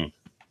 Mm-hmm.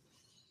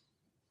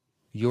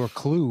 Your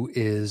clue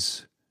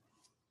is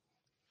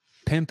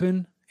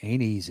pimpin'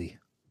 ain't easy.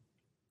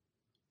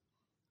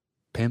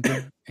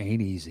 Pimpin'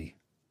 ain't easy.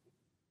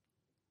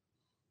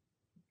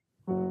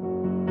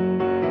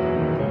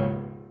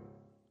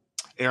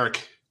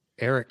 Eric.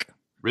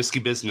 Risky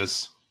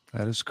Business.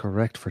 That is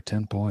correct for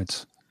 10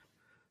 points.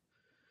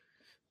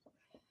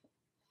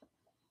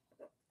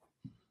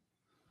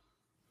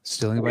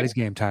 Still anybody's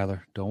game,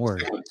 Tyler. Don't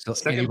worry. Still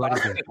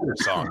anybody's game.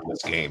 Song in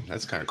this game.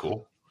 That's kind of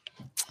cool.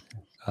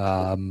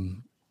 All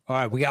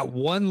right, we got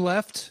 1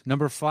 left.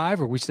 Number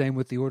 5. Are we staying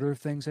with the order of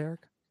things,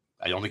 Eric?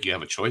 I don't think you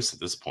have a choice at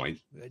this point.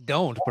 I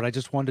don't, but I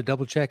just wanted to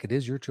double check. It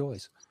is your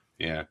choice.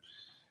 Yeah.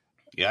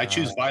 I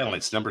choose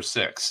violence. Number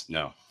 6.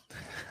 No.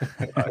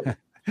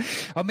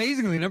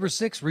 Amazingly, number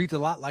 6 reads a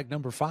lot like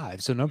number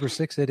 5. So number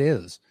 6 it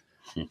is.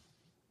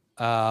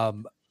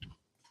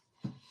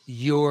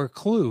 Your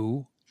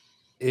clue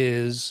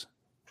is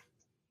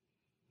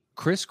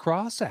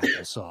crisscross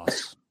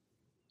applesauce.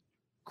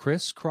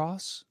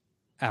 Crisscross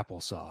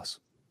applesauce.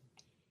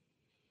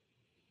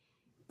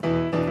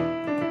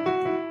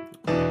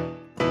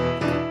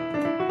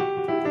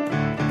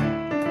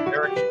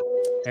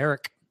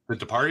 Eric. The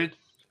Departed?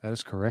 That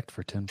is correct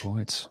for 10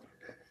 points.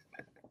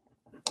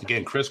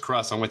 Again,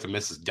 crisscross. I went to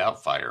Mrs.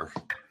 Doubtfire.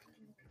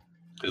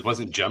 It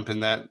wasn't Jump in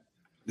that.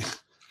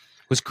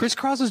 Was Criss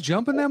Cross's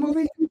Jump in that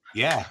movie?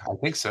 Yeah, I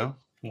think so.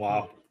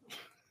 Wow,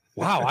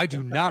 I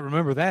do not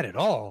remember that at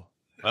all.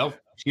 Well,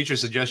 future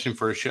suggestion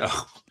for a show.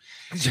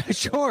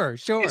 Sure.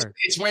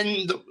 It's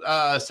when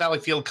Sally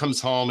Field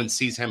comes home and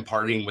sees him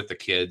partying with the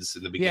kids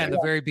in the beginning. Yeah, in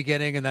the very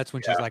beginning, and that's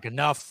when she's like,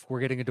 enough, we're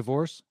getting a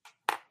divorce.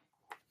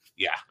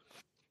 Yeah.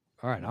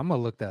 All right, I'm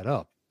gonna look that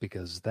up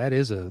because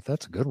that's a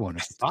good one. I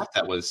thought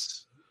that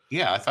was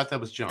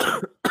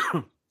John.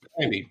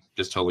 Maybe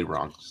just totally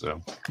wrong.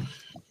 So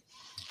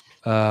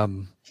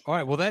all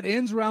right, well, that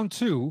ends round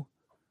 2.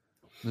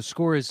 The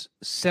score is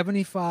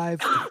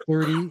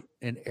 75-30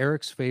 in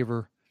Eric's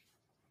favor.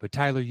 But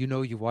Tyler,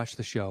 you watched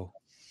the show.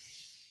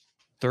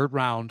 3rd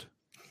round,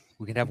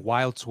 we can have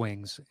wild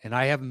swings, and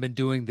I haven't been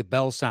doing the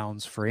bell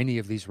sounds for any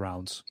of these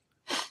rounds,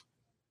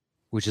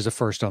 which is a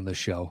first on this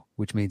show,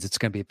 which means it's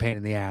going to be a pain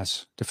in the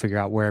ass to figure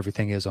out where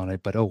everything is on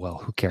it. But oh well,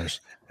 who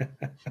cares?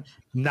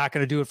 Not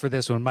going to do it for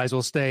this one. Might as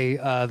well stay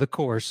the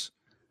course.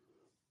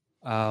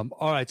 All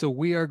right, so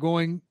we are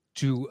going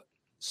to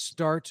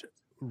start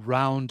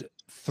round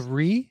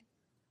 3,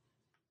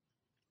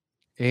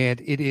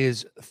 and it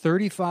is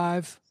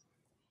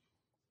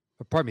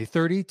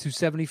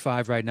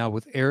 30-75 right now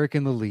with Eric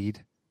in the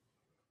lead.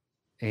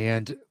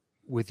 And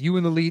with you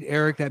in the lead,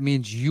 Eric, that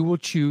means you will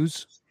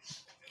choose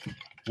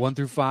 1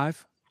 through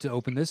 5 to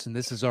open this, and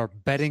this is our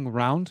betting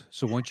round.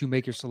 So once you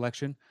make your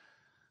selection,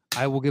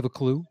 I will give a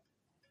clue,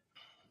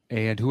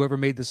 and whoever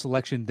made the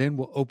selection then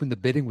will open the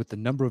bidding with the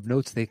number of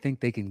notes they think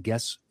they can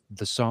guess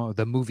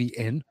the movie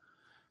in.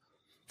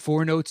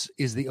 4 notes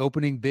is the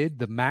opening bid.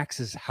 The max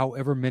is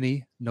however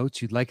many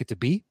notes you'd like it to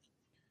be.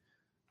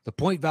 The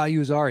point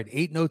values are at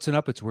 8 notes and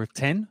up, it's worth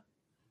 10.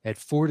 At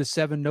 4 to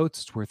 7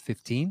 notes, it's worth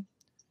 15.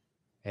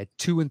 At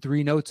 2 and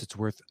 3 notes, it's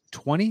worth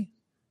 20.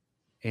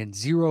 and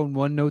 0 and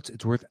 1 notes,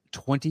 it's worth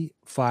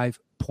 25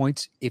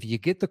 points. If you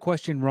get the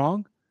question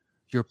wrong,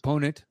 your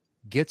opponent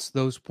gets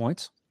those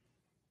points.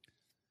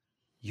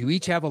 You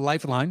each have a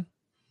lifeline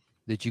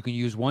that you can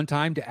use one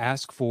time to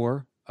ask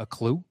for a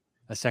clue,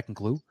 a second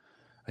clue.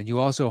 And you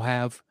also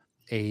have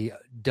a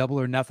double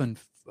or nothing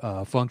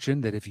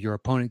function that if your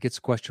opponent gets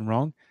the question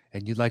wrong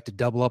and you'd like to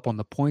double up on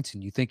the points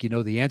and you think you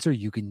know the answer,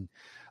 you can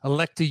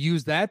elect to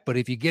use that. But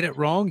if you get it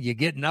wrong, you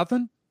get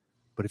nothing.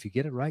 But if you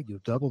get it right, you'll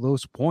double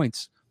those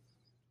points.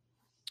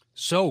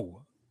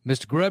 So,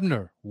 Mr.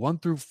 Grebner, 1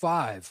 through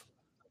 5,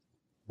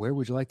 where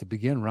would you like to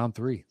begin round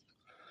 3?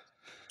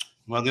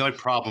 Well, the only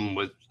problem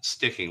with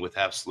sticking with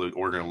absolute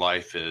order in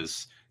life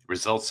is it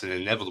results in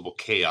inevitable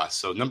chaos.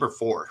 So number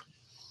 4.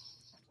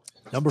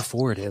 Number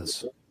 4 it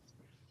is.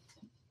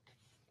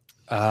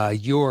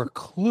 Your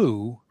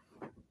clue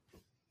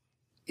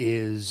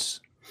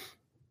is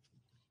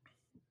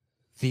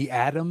the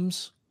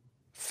Addams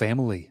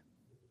family.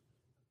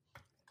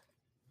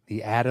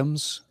 The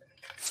Addams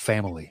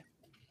family.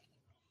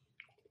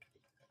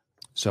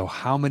 So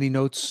how many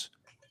notes,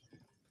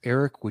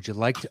 Eric, would you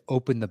like to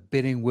open the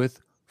bidding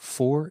with?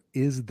 4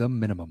 is the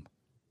minimum.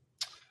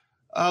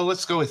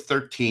 Let's go with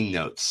 13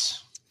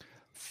 notes.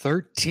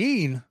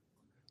 13?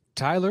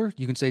 Tyler,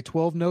 you can say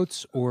 12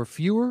 notes or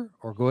fewer,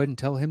 or go ahead and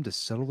tell him to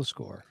settle the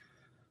score.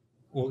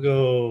 We'll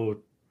go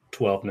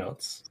 12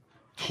 notes.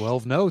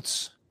 12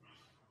 notes.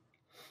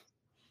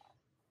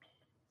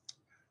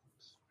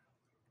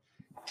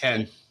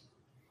 10.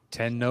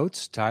 10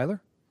 notes.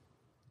 Tyler?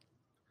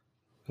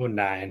 Go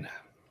 9.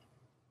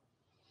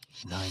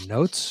 9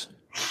 notes.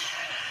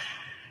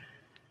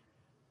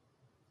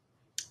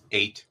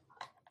 8.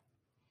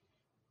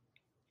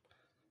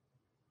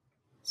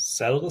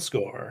 Settle the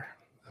score.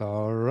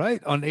 All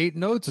right. On 8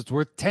 notes, it's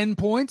worth 10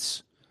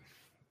 points.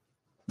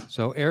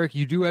 So, Eric,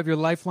 you do have your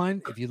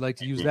lifeline if you'd like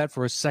to use that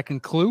for a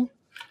second clue.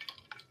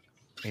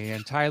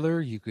 And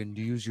Tyler, you can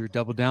use your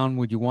double down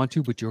when you want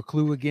to, but your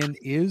clue again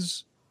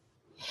is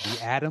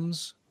the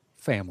Addams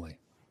family.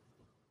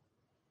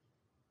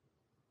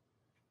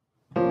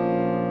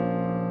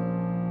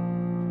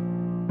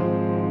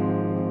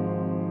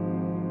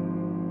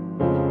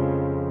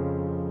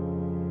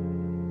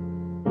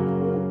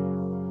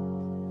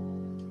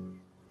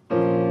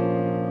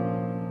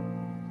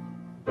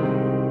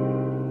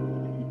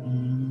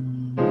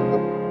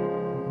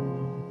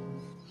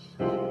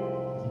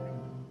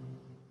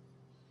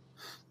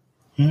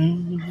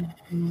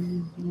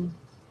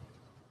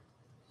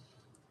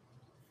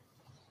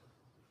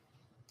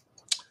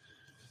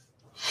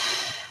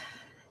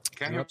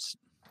 Okay. Yep.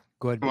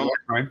 Go ahead. One more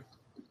time.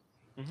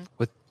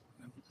 With,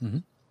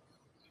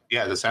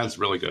 Yeah, that sounds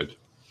really good.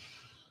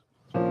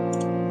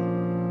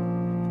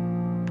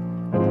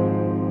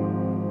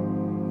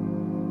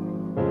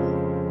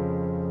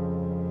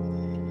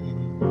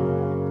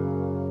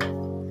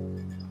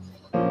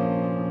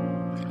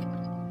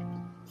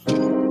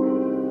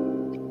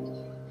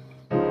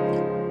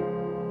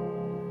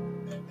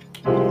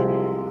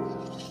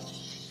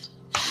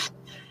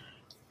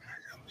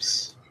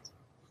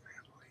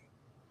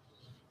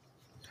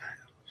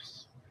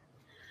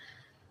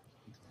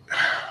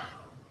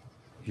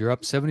 You're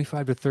up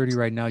 75-30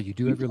 right now. You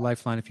do have your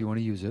lifeline if you want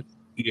to use it.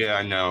 Yeah,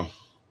 I know.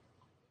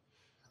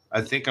 I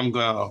think I'm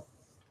going to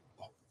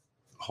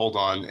hold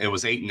on. It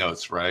was 8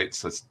 notes, right?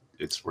 So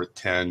it's worth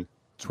 10.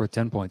 It's worth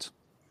 10 points.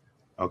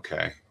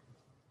 Okay.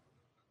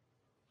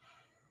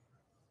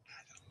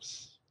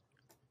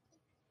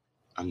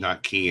 I'm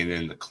not keying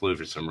in the clue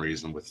for some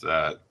reason with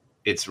that.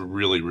 It's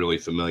really, really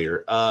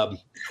familiar.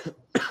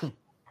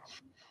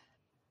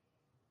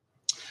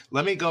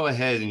 Let me go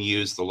ahead and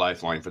use the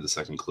lifeline for the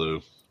second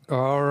clue.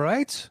 All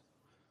right.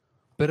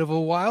 Bit of a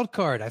wild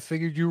card. I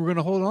figured you were going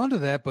to hold on to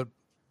that, but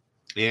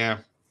Yeah.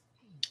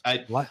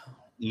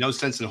 No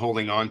sense in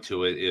holding on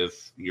to it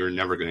if you're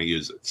never going to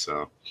use it.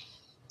 So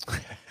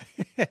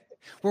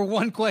we're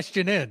one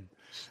question in.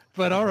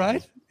 But all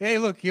right. Hey,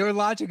 look, your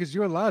logic is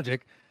your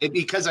logic.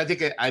 Because I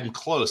think I'm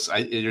close.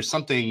 There's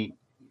something.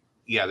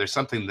 Yeah, there's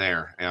something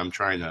there, and I'm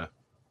trying to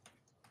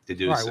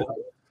do. All right, well,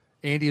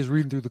 Andy is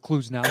reading through the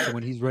clues now, so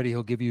when he's ready,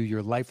 he'll give you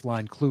your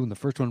lifeline clue. And the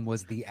first one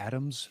was the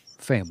Addams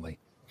family.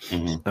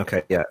 Mm-hmm.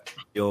 Okay, yeah.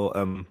 Your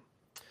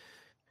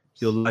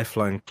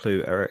lifeline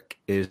clue, Eric,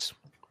 is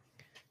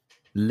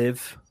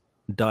live,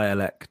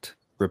 dialect,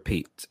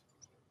 repeat.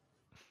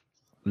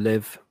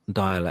 Live,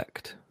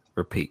 dialect,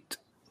 repeat.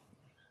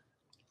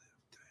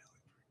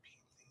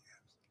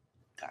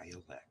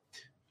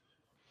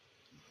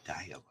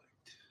 Dialect.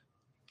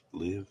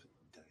 Live.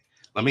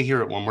 Let me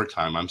hear it one more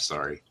time. I'm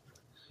sorry.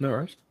 No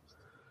worries.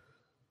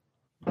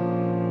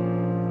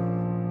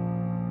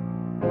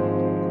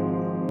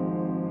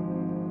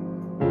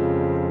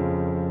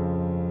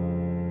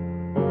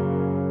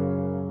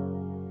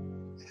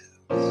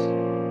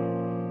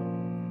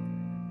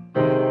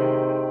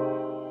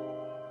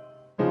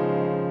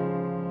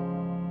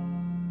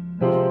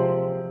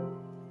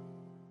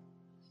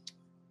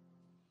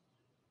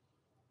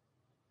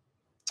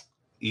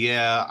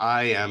 Yeah,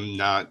 I am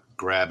not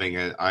grabbing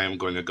it. I am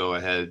going to go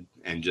ahead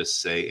and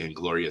just say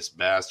Inglorious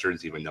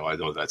Bastards, even though I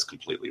know that's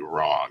completely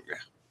wrong,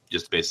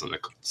 just based on the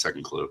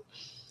second clue.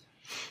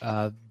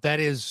 That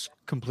is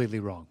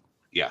completely wrong.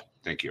 Yeah,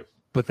 thank you.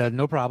 But that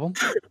no problem.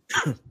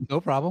 No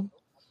problem.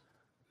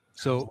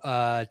 So,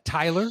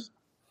 Tyler,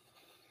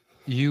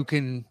 you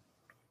can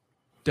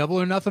double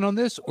or nothing on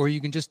this, or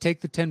you can just take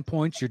the 10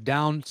 points. You're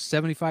down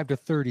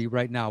 75-30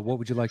 right now. What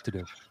would you like to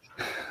do?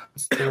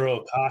 Let's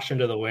throw a caution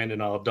to the wind,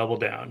 and I'll double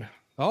down.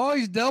 Oh,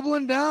 he's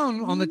doubling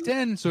down on the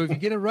 10. So if you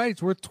get it right,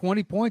 it's worth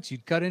 20 points.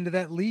 You'd cut into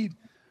that lead.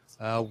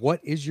 What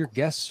is your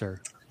guess,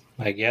 sir?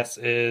 My guess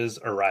is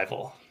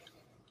Arrival.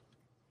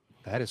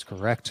 That is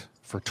correct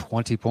for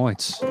 20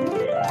 points.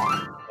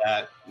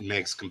 That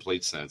makes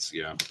complete sense.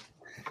 Yeah.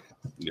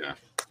 Yeah.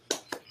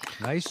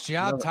 Nice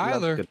job,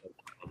 Tyler.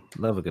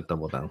 Love a good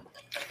double down.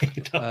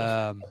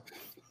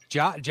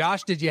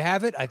 Josh, did you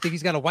have it? I think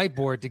he's got a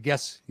whiteboard to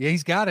guess. Yeah,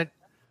 he's got it.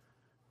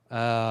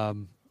 All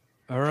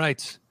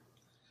right.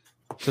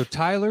 So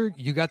Tyler,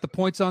 you got the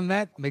points on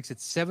that. Makes it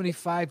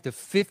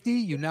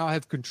 75-50. You now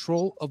have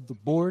control of the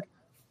board.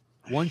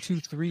 1, 2,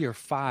 3, or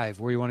 5.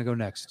 Where you want to go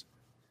next?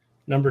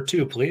 Number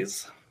 2,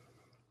 please.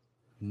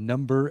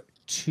 Number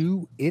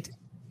 2, it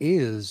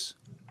is.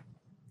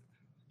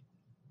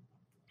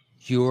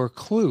 Your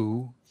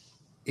clue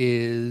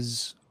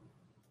is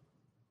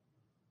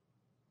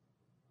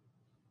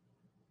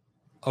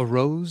a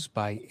rose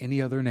by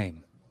any other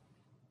name.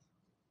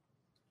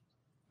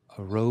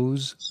 A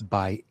rose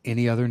by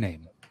any other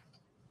name.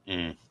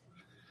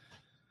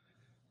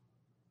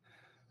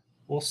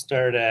 We'll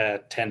start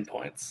at 10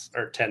 points,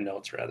 or 10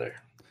 notes, rather.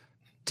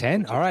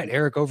 10? All right,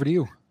 Eric, over to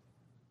you.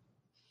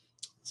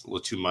 It's a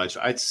little too much.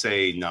 I'd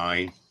say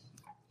 9.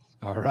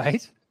 All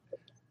right.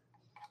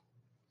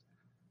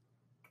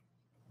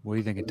 What are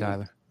you thinking,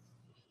 Tyler?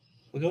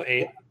 We'll go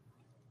 8.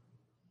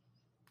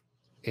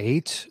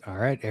 8. All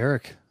right,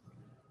 Eric.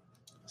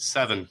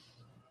 7.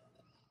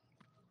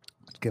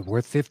 Get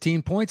worth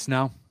 15 points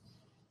now.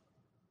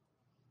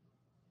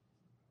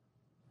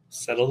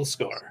 Settle the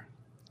score.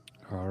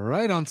 All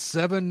right, on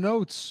 7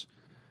 notes.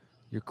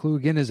 Your clue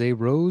again is a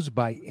rose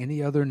by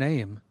any other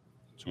name.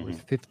 It's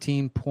worth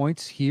 15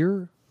 points.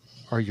 Here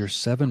are your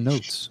 7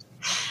 notes.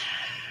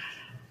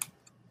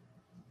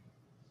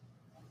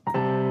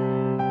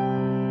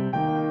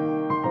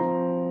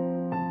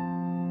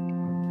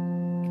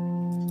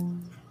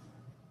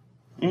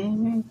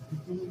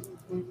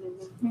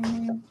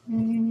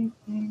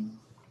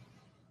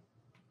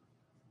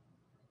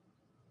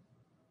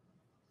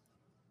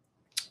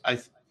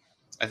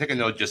 I think I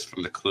know just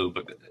from the clue,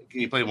 but can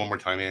you play it one more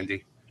time,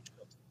 Andy?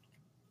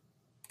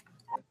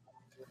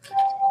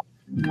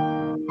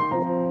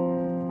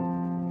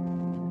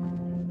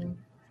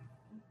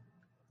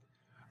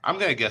 I'm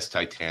going to guess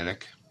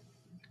Titanic.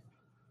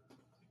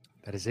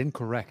 That is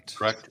incorrect.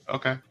 Correct?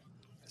 Okay.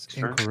 That's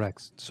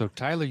incorrect. So,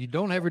 Tyler, you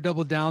don't have your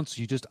double down, so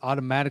you just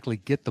automatically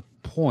get the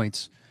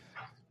points.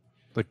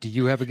 But do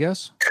you have a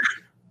guess?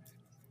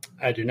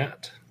 I do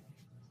not.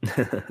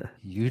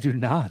 You do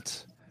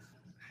not.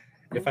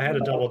 If I had a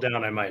double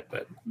down, I might,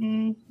 but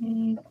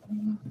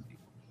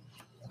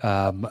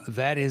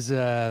that is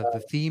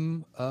the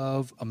theme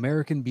of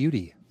American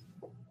Beauty.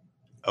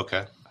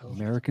 Okay.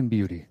 American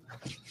Beauty.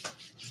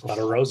 A lot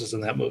of roses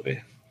in that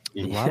movie.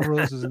 A lot of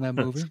roses in that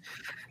movie.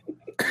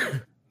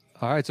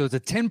 All right, so it's a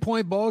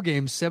 10-point ball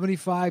game,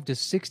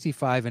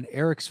 75-65 in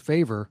Eric's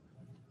favor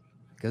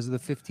because of the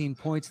 15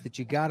 points that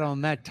you got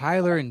on that.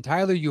 Tyler,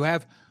 you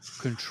have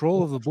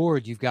control of the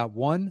board. You've got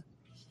 1,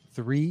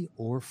 3,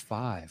 or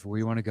 5. Where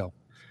you want to go?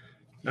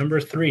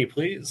 Number 3,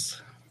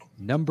 please.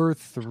 Number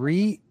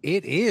 3,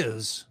 it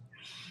is.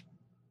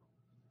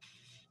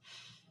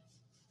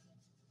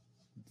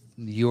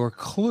 Your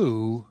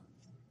clue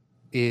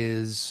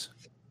is.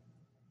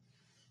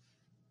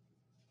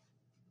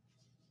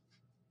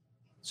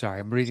 Sorry,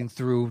 I'm reading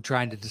through,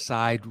 trying to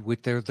decide.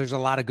 There's a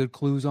lot of good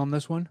clues on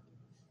this one.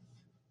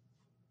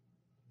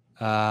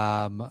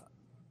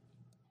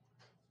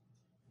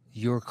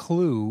 Your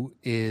clue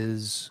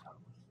is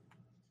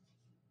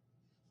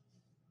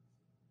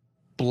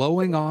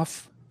blowing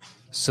off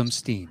some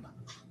steam.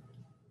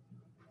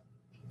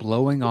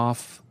 Blowing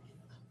off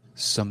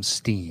some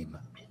steam.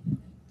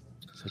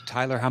 So,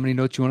 Tyler, how many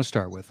notes you want to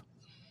start with?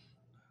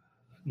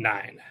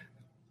 9.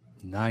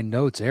 9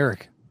 notes.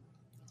 Eric?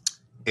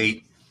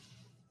 8.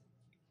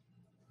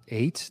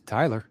 8.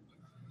 Tyler?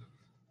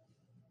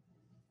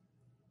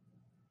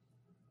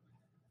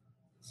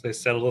 So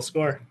settle the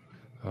score.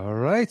 All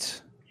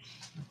right.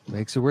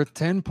 Makes it worth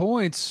 10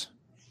 points.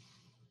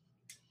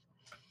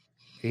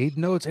 8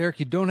 notes. Eric,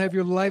 you don't have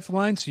your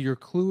lifeline, so your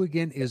clue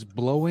again is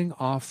blowing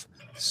off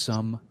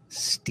some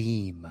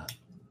steam.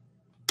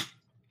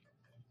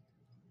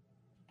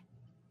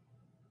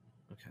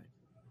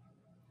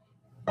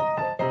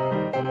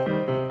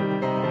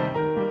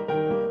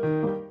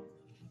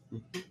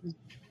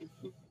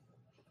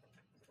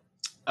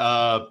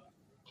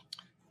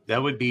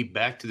 That would be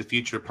Back to the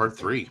Future Part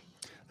 3.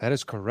 That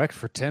is correct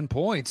for 10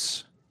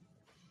 points.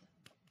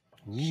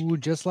 Ooh,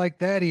 just like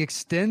that. He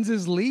extends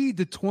his lead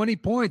to 20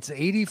 points,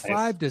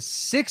 85 to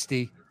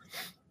 60.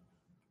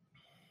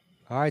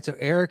 All right, so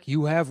Eric,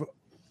 you have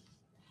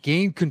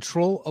gained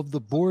control of the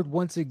board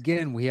once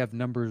again. We have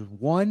numbers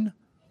 1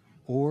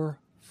 or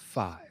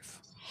 5.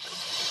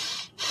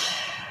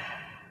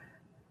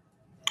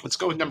 Let's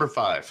go with number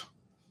 5.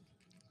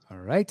 All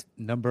right,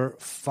 number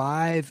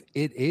 5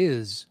 it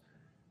is.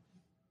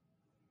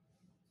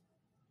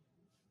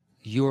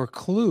 Your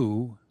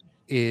clue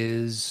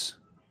is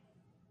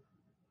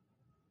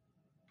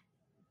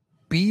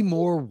be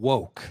more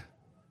woke.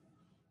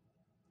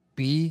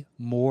 Be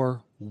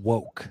more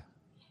woke.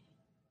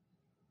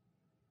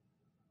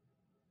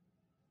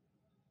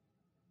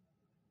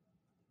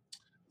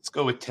 Let's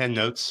go with 10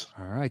 notes.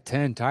 All right,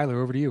 10. Tyler,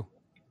 over to you.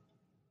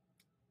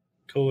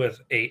 Go with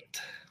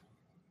 8.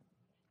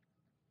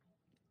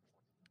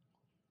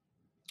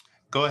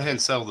 Go ahead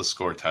and settle the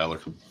score, Tyler.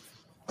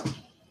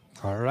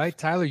 All right,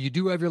 Tyler, you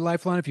do have your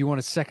lifeline if you want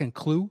a second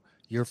clue.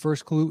 Your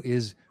first clue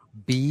is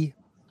be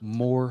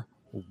more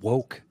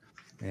woke.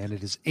 And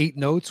it is 8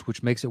 notes,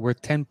 which makes it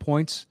worth 10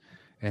 points.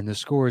 And the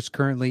score is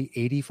currently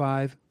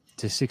 85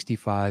 to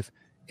 65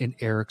 in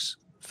Eric's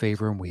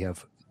favor. And we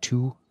have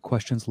 2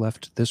 questions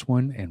left, this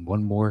one and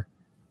one more.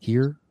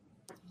 Here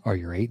are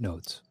your 8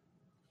 notes.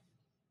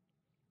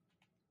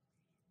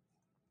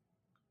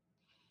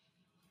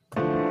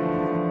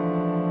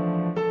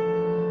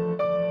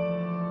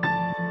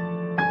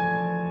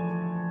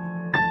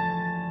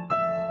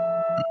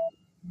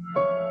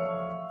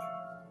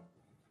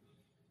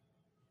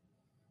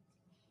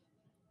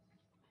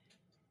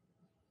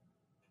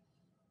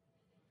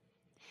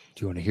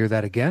 Do you want to hear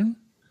that again?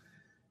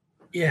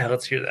 Yeah,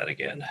 let's hear that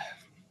again.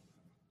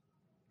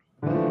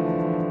 I'm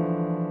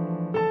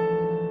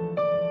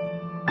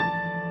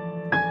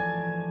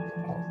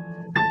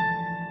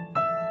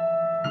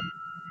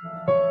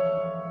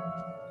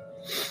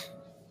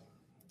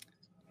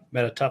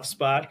at a tough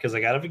spot because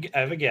I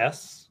have a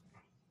guess.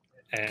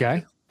 And Okay.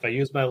 if I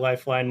use my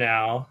lifeline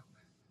now,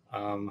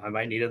 I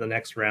might need it the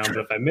next round. But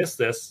if I miss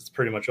this, it's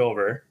pretty much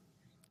over.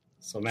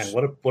 So, man,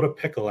 what a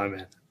pickle I'm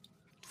in.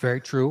 Very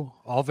true.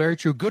 All very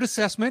true. Good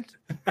assessment.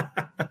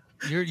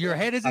 Your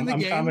head is in the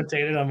game. I'm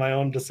commentating on my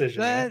own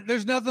decision.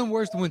 There's nothing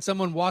worse than when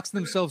someone walks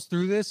themselves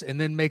through this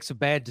and then makes a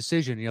bad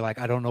decision. You're like,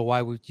 I don't know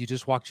why you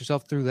just walked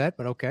yourself through that,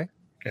 but okay.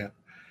 Yeah.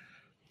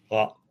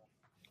 Well,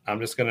 I'm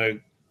just going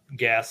to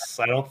guess.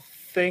 I don't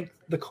think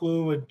the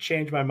clue would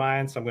change my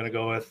mind, so I'm going to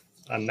go with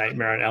A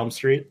Nightmare on Elm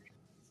Street.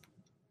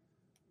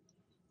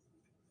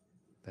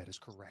 That is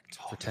correct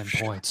for 10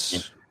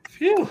 points.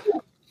 Phew.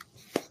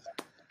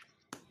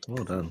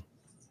 Well done.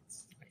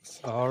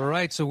 All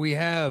right, so we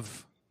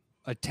have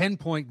a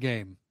 10-point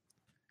game,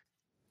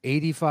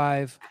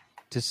 85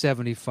 to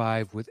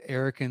 75 with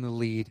Eric in the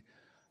lead,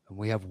 and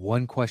we have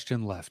one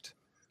question left.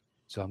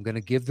 So I'm going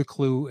to give the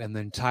clue, and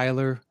then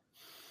Tyler,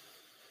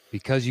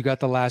 because you got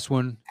the last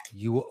one,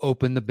 you will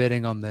open the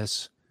bidding on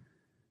this.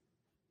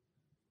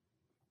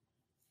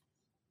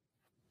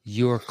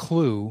 Your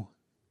clue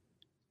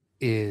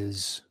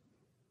is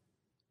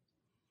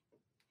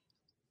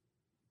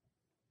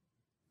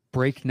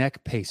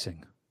breakneck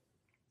pacing.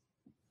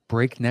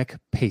 Breakneck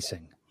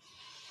pacing.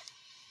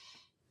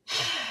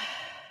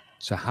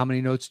 So how many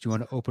notes do you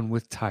want to open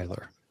with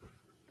Tyler?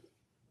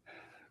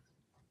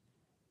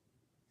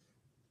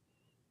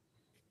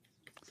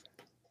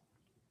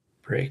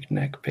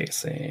 Breakneck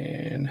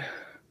pacing.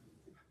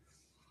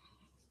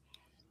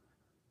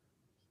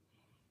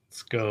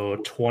 Let's go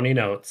 20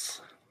 notes.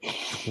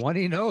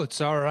 20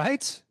 notes, all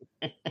right.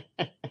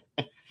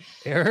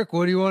 Eric,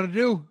 what do you want to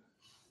do?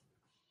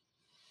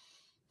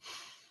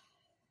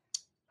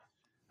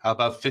 How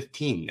about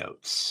 15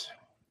 notes?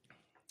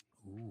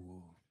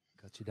 Ooh,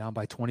 got you down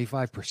by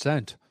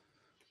 25%.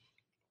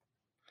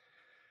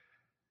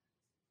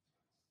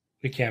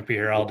 We can't be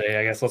here all day.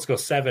 I guess let's go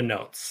 7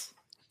 notes.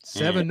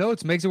 7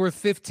 notes makes it worth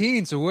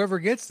 15. So whoever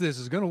gets this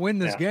is going to win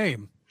this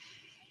game.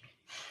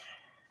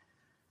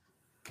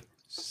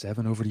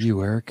 7 over to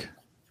you, Eric.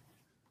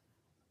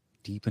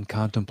 Deep in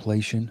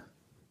contemplation.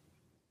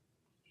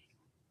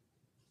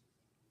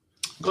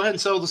 Go ahead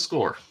and settle the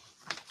score.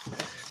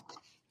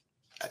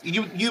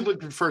 You would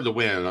prefer to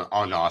win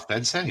on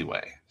offense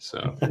anyway.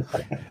 So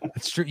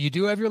that's true. You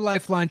do have your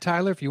lifeline,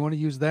 Tyler, if you want to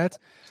use that.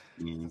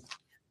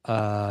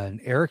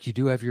 And Eric, you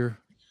do have your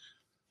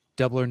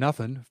double or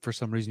nothing. For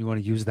some reason, you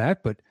want to use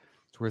that, but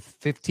it's worth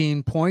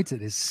 15 points.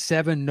 It is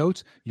 7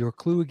 notes. Your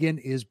clue again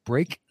is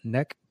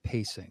breakneck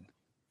pacing.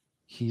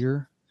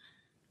 Here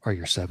are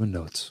your 7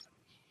 notes.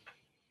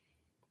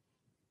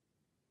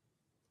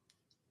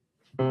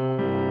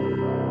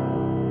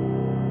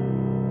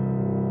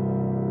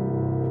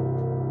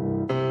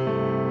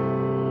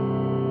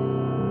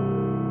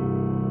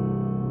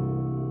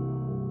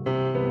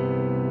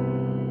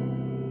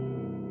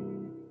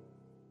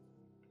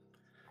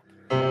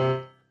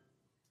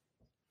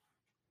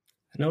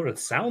 I know what it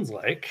sounds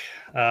like.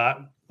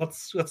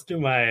 Let's do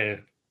my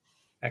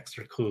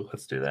extra clue.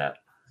 Let's do that.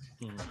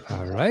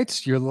 All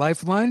right, your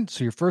lifeline.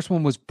 So your first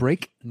one was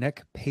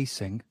breakneck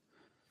pacing.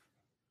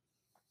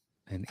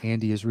 And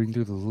Andy is reading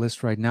through the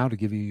list right now to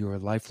give you your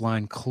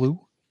lifeline clue.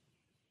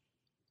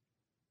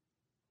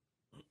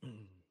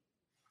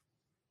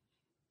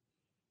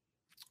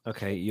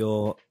 Okay,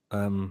 your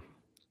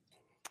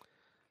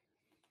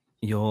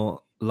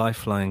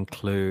lifeline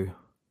clue,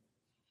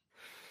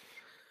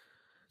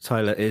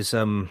 Tyler, is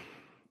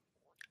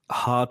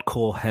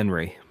Hardcore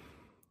Henry.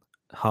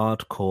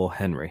 Hardcore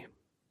Henry.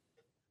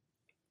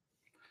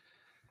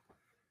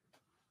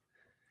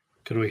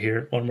 Could we hear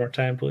it one more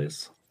time,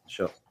 please?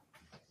 Sure.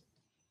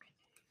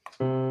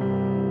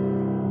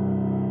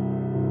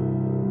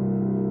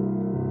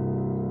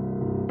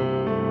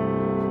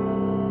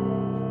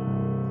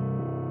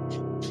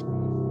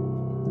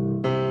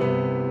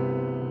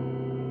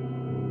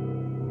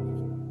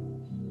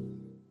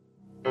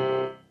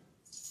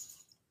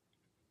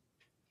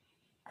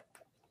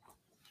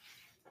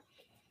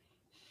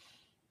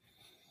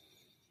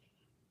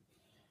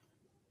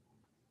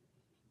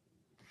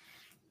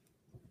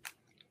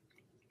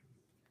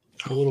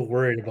 I'm a little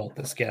worried about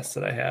this guest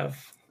that I have.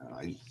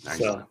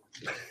 So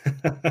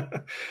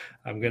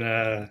I'm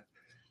let's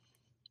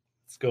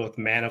go with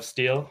Man of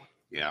Steel.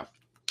 Yeah.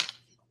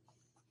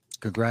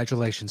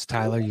 Congratulations,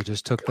 Tyler. You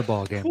just took the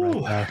ball game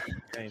right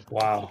there.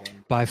 Wow.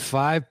 By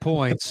 5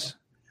 points,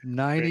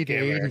 90 to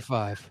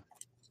 85.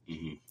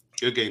 Mm-hmm.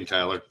 Good game,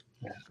 Tyler.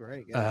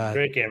 Great game.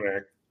 Great game,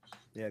 Eric.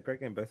 Yeah, great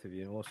game, both of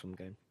you. Awesome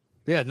game.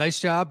 Yeah, nice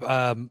job.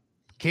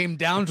 Came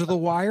down to the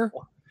wire.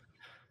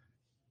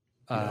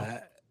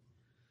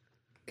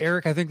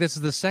 Eric, I think this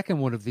is the second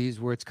one of these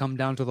where it's come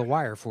down to the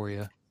wire for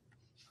you.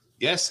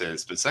 Yes, and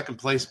it's been second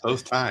place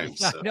both times.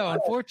 So. No,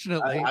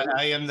 unfortunately.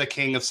 I am the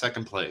king of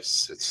second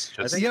place. It's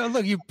just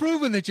look, you've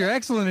proven that you're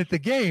excellent at the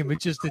game.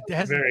 It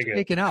hasn't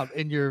taken out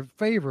in your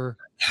favor.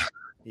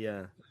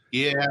 Yeah.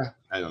 Yeah,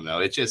 I don't know.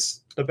 It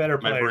just the better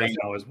player doesn't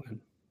always win.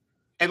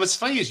 And what's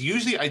funny is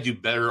usually I do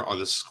better on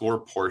the score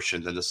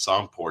portion than the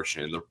song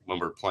portion when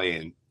we're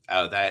playing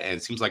out of that, and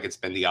it seems like it's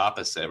been the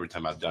opposite every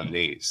time I've done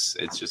these.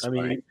 It's just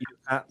you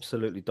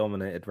absolutely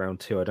dominated round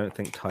 2. I don't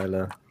think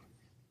Tyler.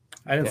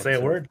 I didn't say a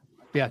word.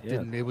 Yeah,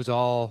 didn't. It was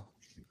all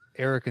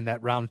Eric in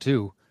that round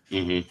 2.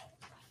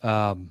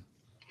 Mm-hmm.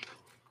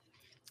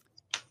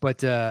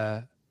 But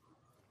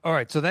all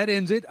right, so that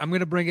ends it. I'm going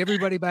to bring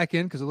everybody back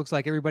in because it looks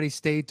like everybody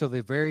stayed till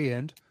the very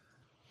end.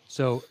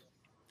 So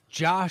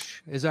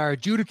Josh is our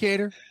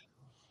adjudicator.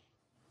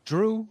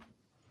 Drew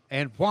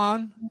and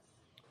Juan.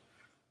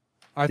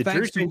 Did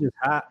Drew change his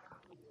hat?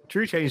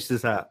 Drew changed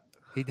his hat.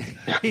 He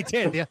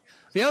did. Yeah.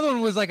 The other one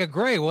was like a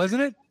gray,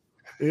 wasn't it?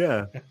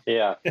 Yeah.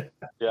 Yeah.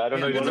 I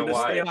don't even know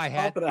why.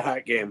 Top of the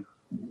hat game.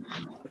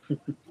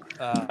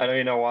 I don't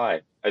even know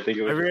why. I think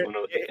it was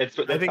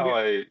that's how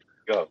I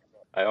go.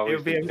 I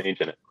always keep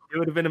changing it. It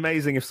would have been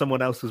amazing if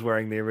someone else was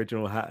wearing the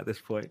original hat at this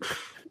point.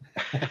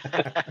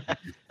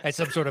 That's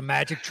some sort of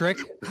magic trick.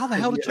 How the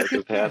hell did you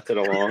just pass it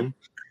along?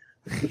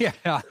 Yeah,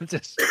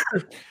 does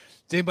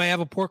anybody have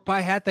a pork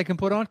pie hat they can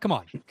put on? Come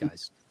on,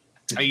 guys.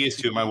 I used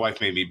to. My wife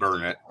made me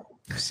burn it.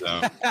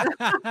 So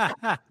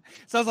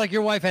sounds like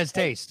your wife has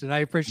taste, and I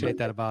appreciate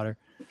that about her.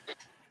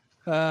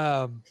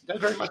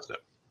 Very much so.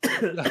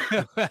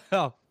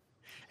 Well,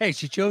 hey,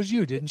 she chose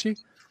you, didn't she?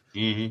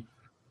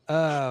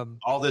 Mm-hmm.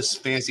 All this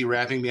fancy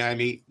rapping behind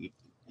me,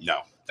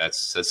 no,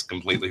 that's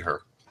completely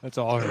her. That's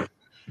all her.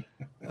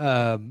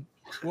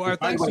 Well,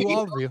 thanks to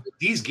all of you.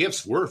 These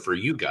gifts were for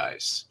you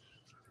guys.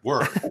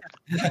 Were.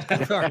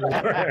 It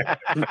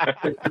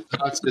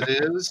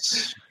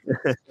is.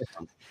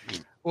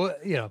 Well,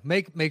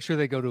 make sure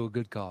they go to a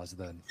good cause.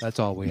 Then that's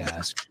all we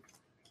ask.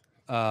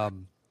 But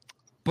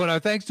our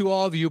thanks to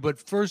all of you. But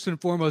first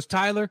and foremost,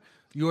 Tyler,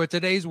 you are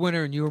today's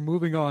winner, and you are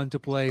moving on to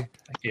play.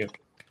 Thank you.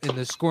 In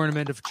the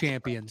Scornament of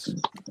Champions.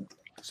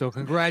 So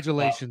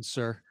congratulations,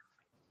 sir.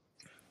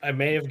 I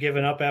may have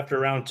given up after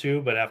round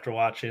 2, but after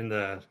watching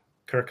the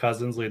Kirk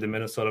Cousins lead the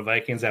Minnesota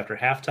Vikings after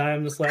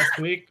halftime this last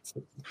week,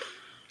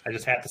 I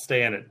just have to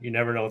stay in it. You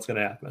never know what's going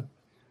to happen.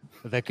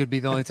 That could be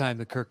the only time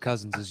that Kirk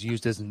Cousins is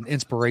used as an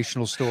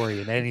inspirational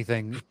story in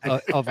anything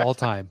of all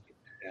time.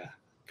 Yeah.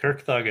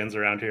 Kirk Thuggins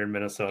around here in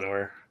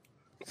Minnesota.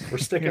 We're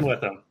sticking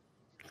with them.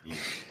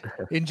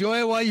 Enjoy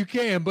it while you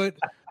can, but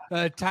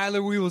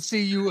Tyler, we will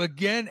see you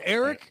again.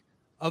 Eric,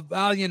 a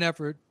valiant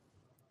effort.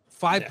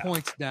 5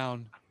 points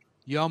down.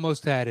 You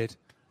almost had it,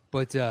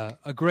 but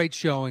a great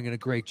showing and a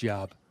great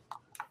job.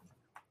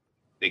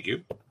 Thank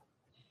you.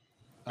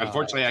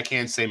 Unfortunately, I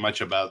can't say much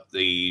about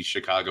the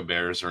Chicago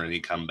Bears or any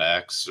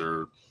comebacks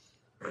or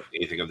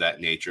anything of that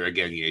nature.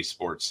 Again, EA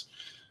Sports.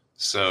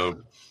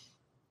 So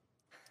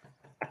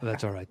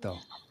that's all right, though.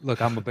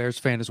 Look, I'm a Bears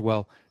fan as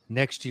well.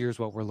 Next year is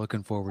what we're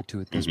looking forward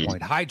to at this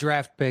point. High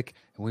draft pick,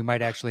 and we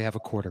might actually have a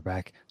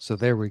quarterback. So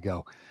there we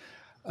go.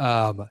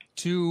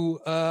 To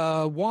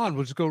Juan,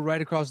 we'll just go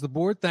right across the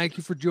board. Thank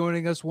you for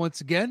joining us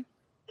once again.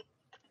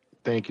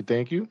 Thank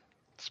you.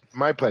 It's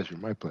my pleasure.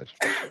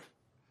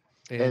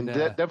 And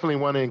definitely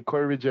want to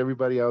encourage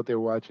everybody out there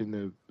watching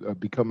to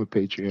become a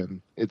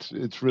Patreon.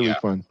 It's really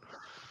fun.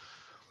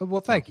 Well,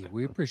 thank you.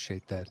 We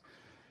appreciate that.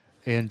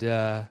 And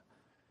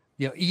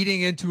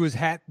eating into his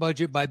hat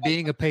budget by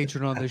being a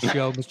patron on this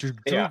show, Mr.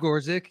 Drew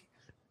Gorzik.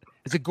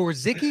 Is it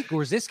Gorzicki?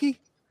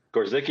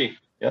 Gorzicki.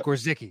 Yep.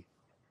 Gorzicki.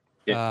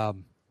 Yeah.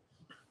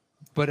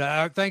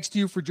 But thanks to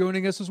you for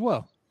joining us as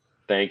well.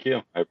 Thank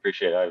you. I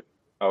appreciate it.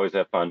 I always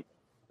have fun.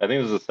 I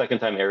think this is the second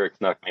time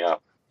Eric's knocked me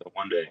out. So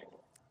one day.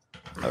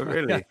 Oh,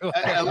 really?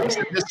 At least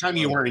this time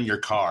you were in your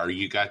car.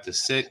 You got to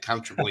sit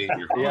comfortably in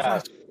your car.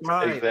 Yeah,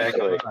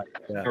 exactly.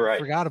 Yeah. Right.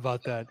 Forgot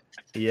about that.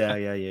 Yeah.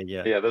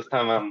 Yeah, this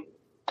time I'm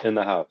in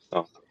the house.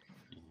 So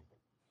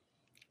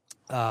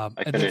I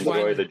can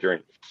enjoy the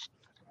drink.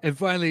 And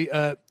finally,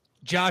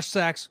 Josh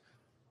Sachs.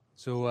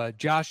 So,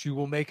 Josh, you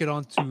will make it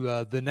onto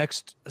the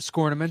next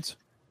scornament.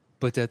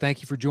 But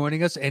thank you for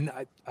joining us. And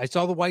I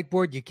saw the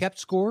whiteboard. You kept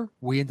score.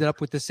 We ended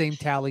up with the same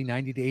tally,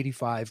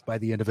 90-85 by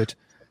the end of it.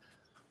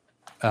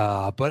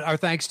 But our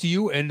thanks to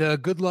you,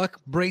 and good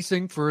luck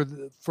bracing for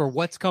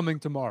what's coming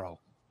tomorrow.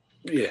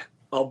 Yeah,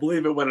 I'll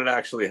believe it when it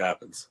actually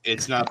happens.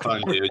 It's not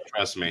fun, dude.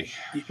 Trust me.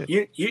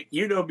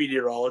 You know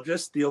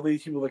meteorologists, the only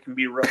people that can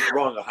be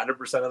wrong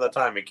 100% of the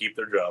time and keep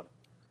their job.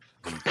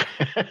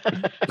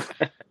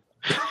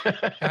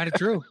 Kind of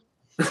true.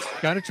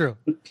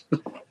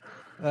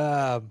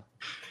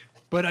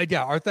 But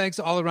our thanks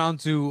all around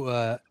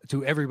to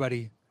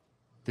everybody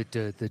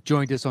that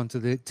joined us on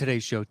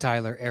today's show.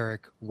 Tyler,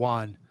 Eric,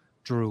 Juan,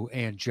 Drew,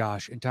 and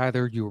Josh. And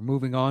Tyler, you are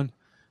moving on.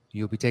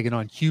 You'll be taking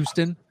on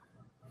Houston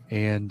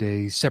and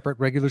a separate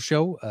regular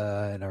show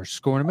in our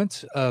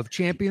scornament of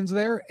champions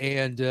there.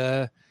 And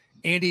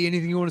Andy,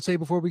 anything you want to say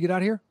before we get out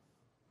of here?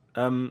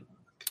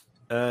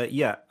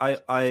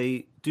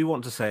 I do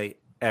want to say,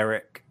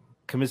 Eric,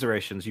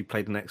 commiserations. You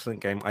played an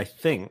excellent game. I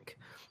think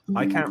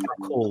I can't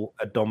recall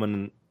a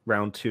dominant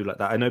round 2 like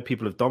that. I know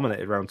people have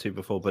dominated round 2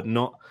 before, but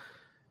not.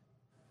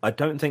 I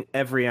don't think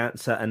every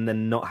answer and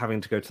then not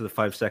having to go to the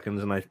 5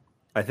 seconds. And I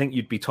think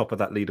you'd be top of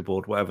that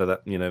leaderboard, whatever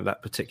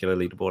that particular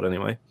leaderboard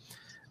anyway.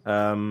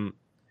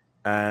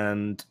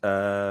 And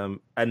I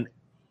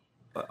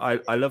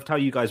loved how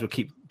you guys were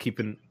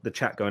keeping the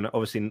chat going.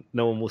 Obviously,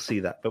 no one will see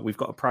that, but we've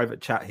got a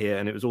private chat here,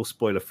 and it was all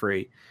spoiler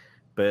free.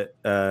 But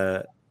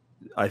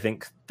I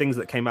think things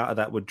that came out of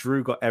that were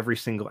Drew got every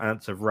single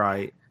answer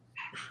right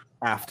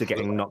after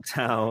getting knocked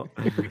out.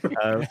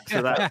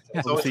 So that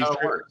how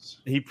it works.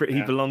 He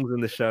belongs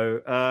in the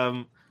show.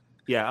 I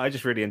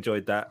just really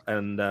enjoyed that,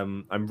 and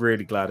I'm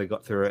really glad I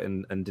got through it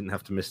and didn't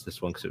have to miss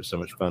this one because it was so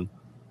much fun.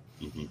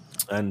 Mm-hmm.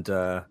 And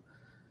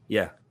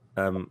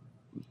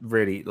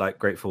really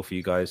grateful for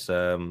you guys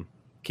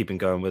keeping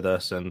going with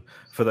us, and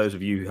for those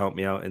of you who helped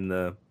me out in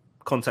the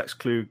Context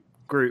Clue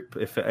group.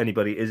 If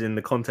anybody is in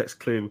the Context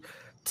Clue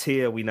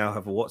tier, we now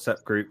have a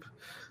WhatsApp group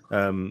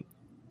for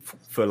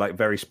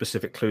very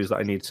specific clues that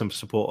I need some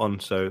support on.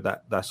 So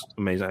that's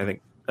amazing. I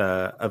think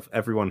of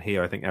everyone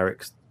here, I think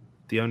Eric's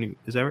the only.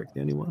 Is Eric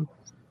the only one?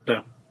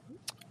 Yeah.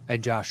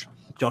 And Josh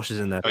is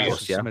in there.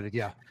 Yes, submitted,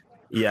 yeah.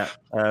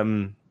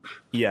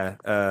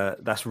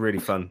 That's really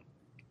fun.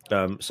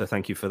 So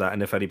thank you for that.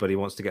 And if anybody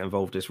wants to get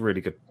involved, it's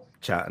really good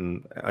chat.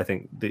 And I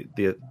think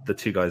the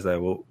two guys there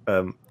will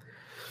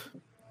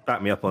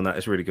back me up on that.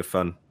 It's really good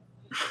fun.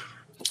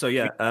 So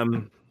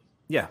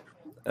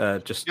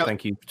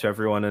thank you to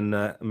everyone,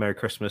 and Merry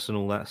Christmas and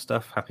all that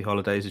stuff. Happy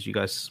holidays, as you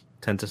guys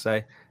tend to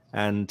say.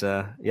 And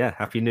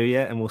Happy New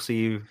Year, and we'll see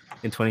you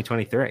in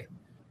 2023.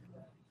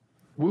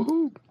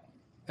 Woohoo!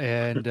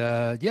 And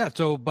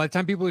so by the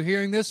time people are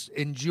hearing this,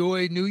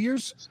 enjoy New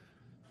Year's.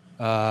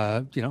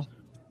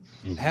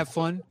 Have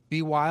fun,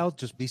 be wild,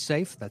 just be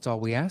safe. That's all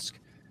we ask.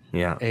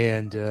 Yeah.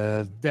 And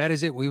that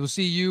is it. We will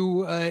see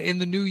you in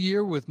the new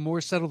year with more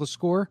Settle the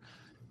Score.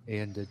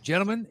 And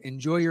gentlemen,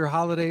 enjoy your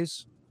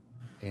holidays.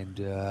 And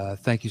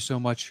thank you so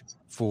much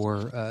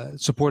for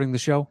supporting the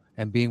show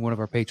and being one of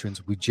our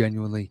patrons. We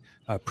genuinely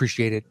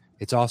appreciate it.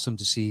 It's awesome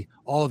to see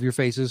all of your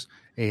faces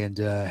and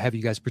have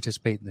you guys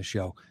participate in the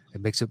show.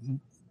 It makes it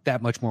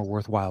that much more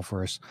worthwhile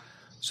for us.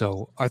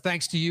 So our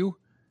thanks to you,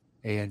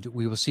 and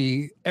we will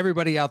see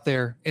everybody out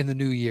there in the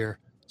new year.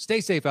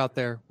 Stay safe out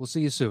there. We'll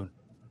see you soon.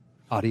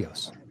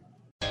 Adios.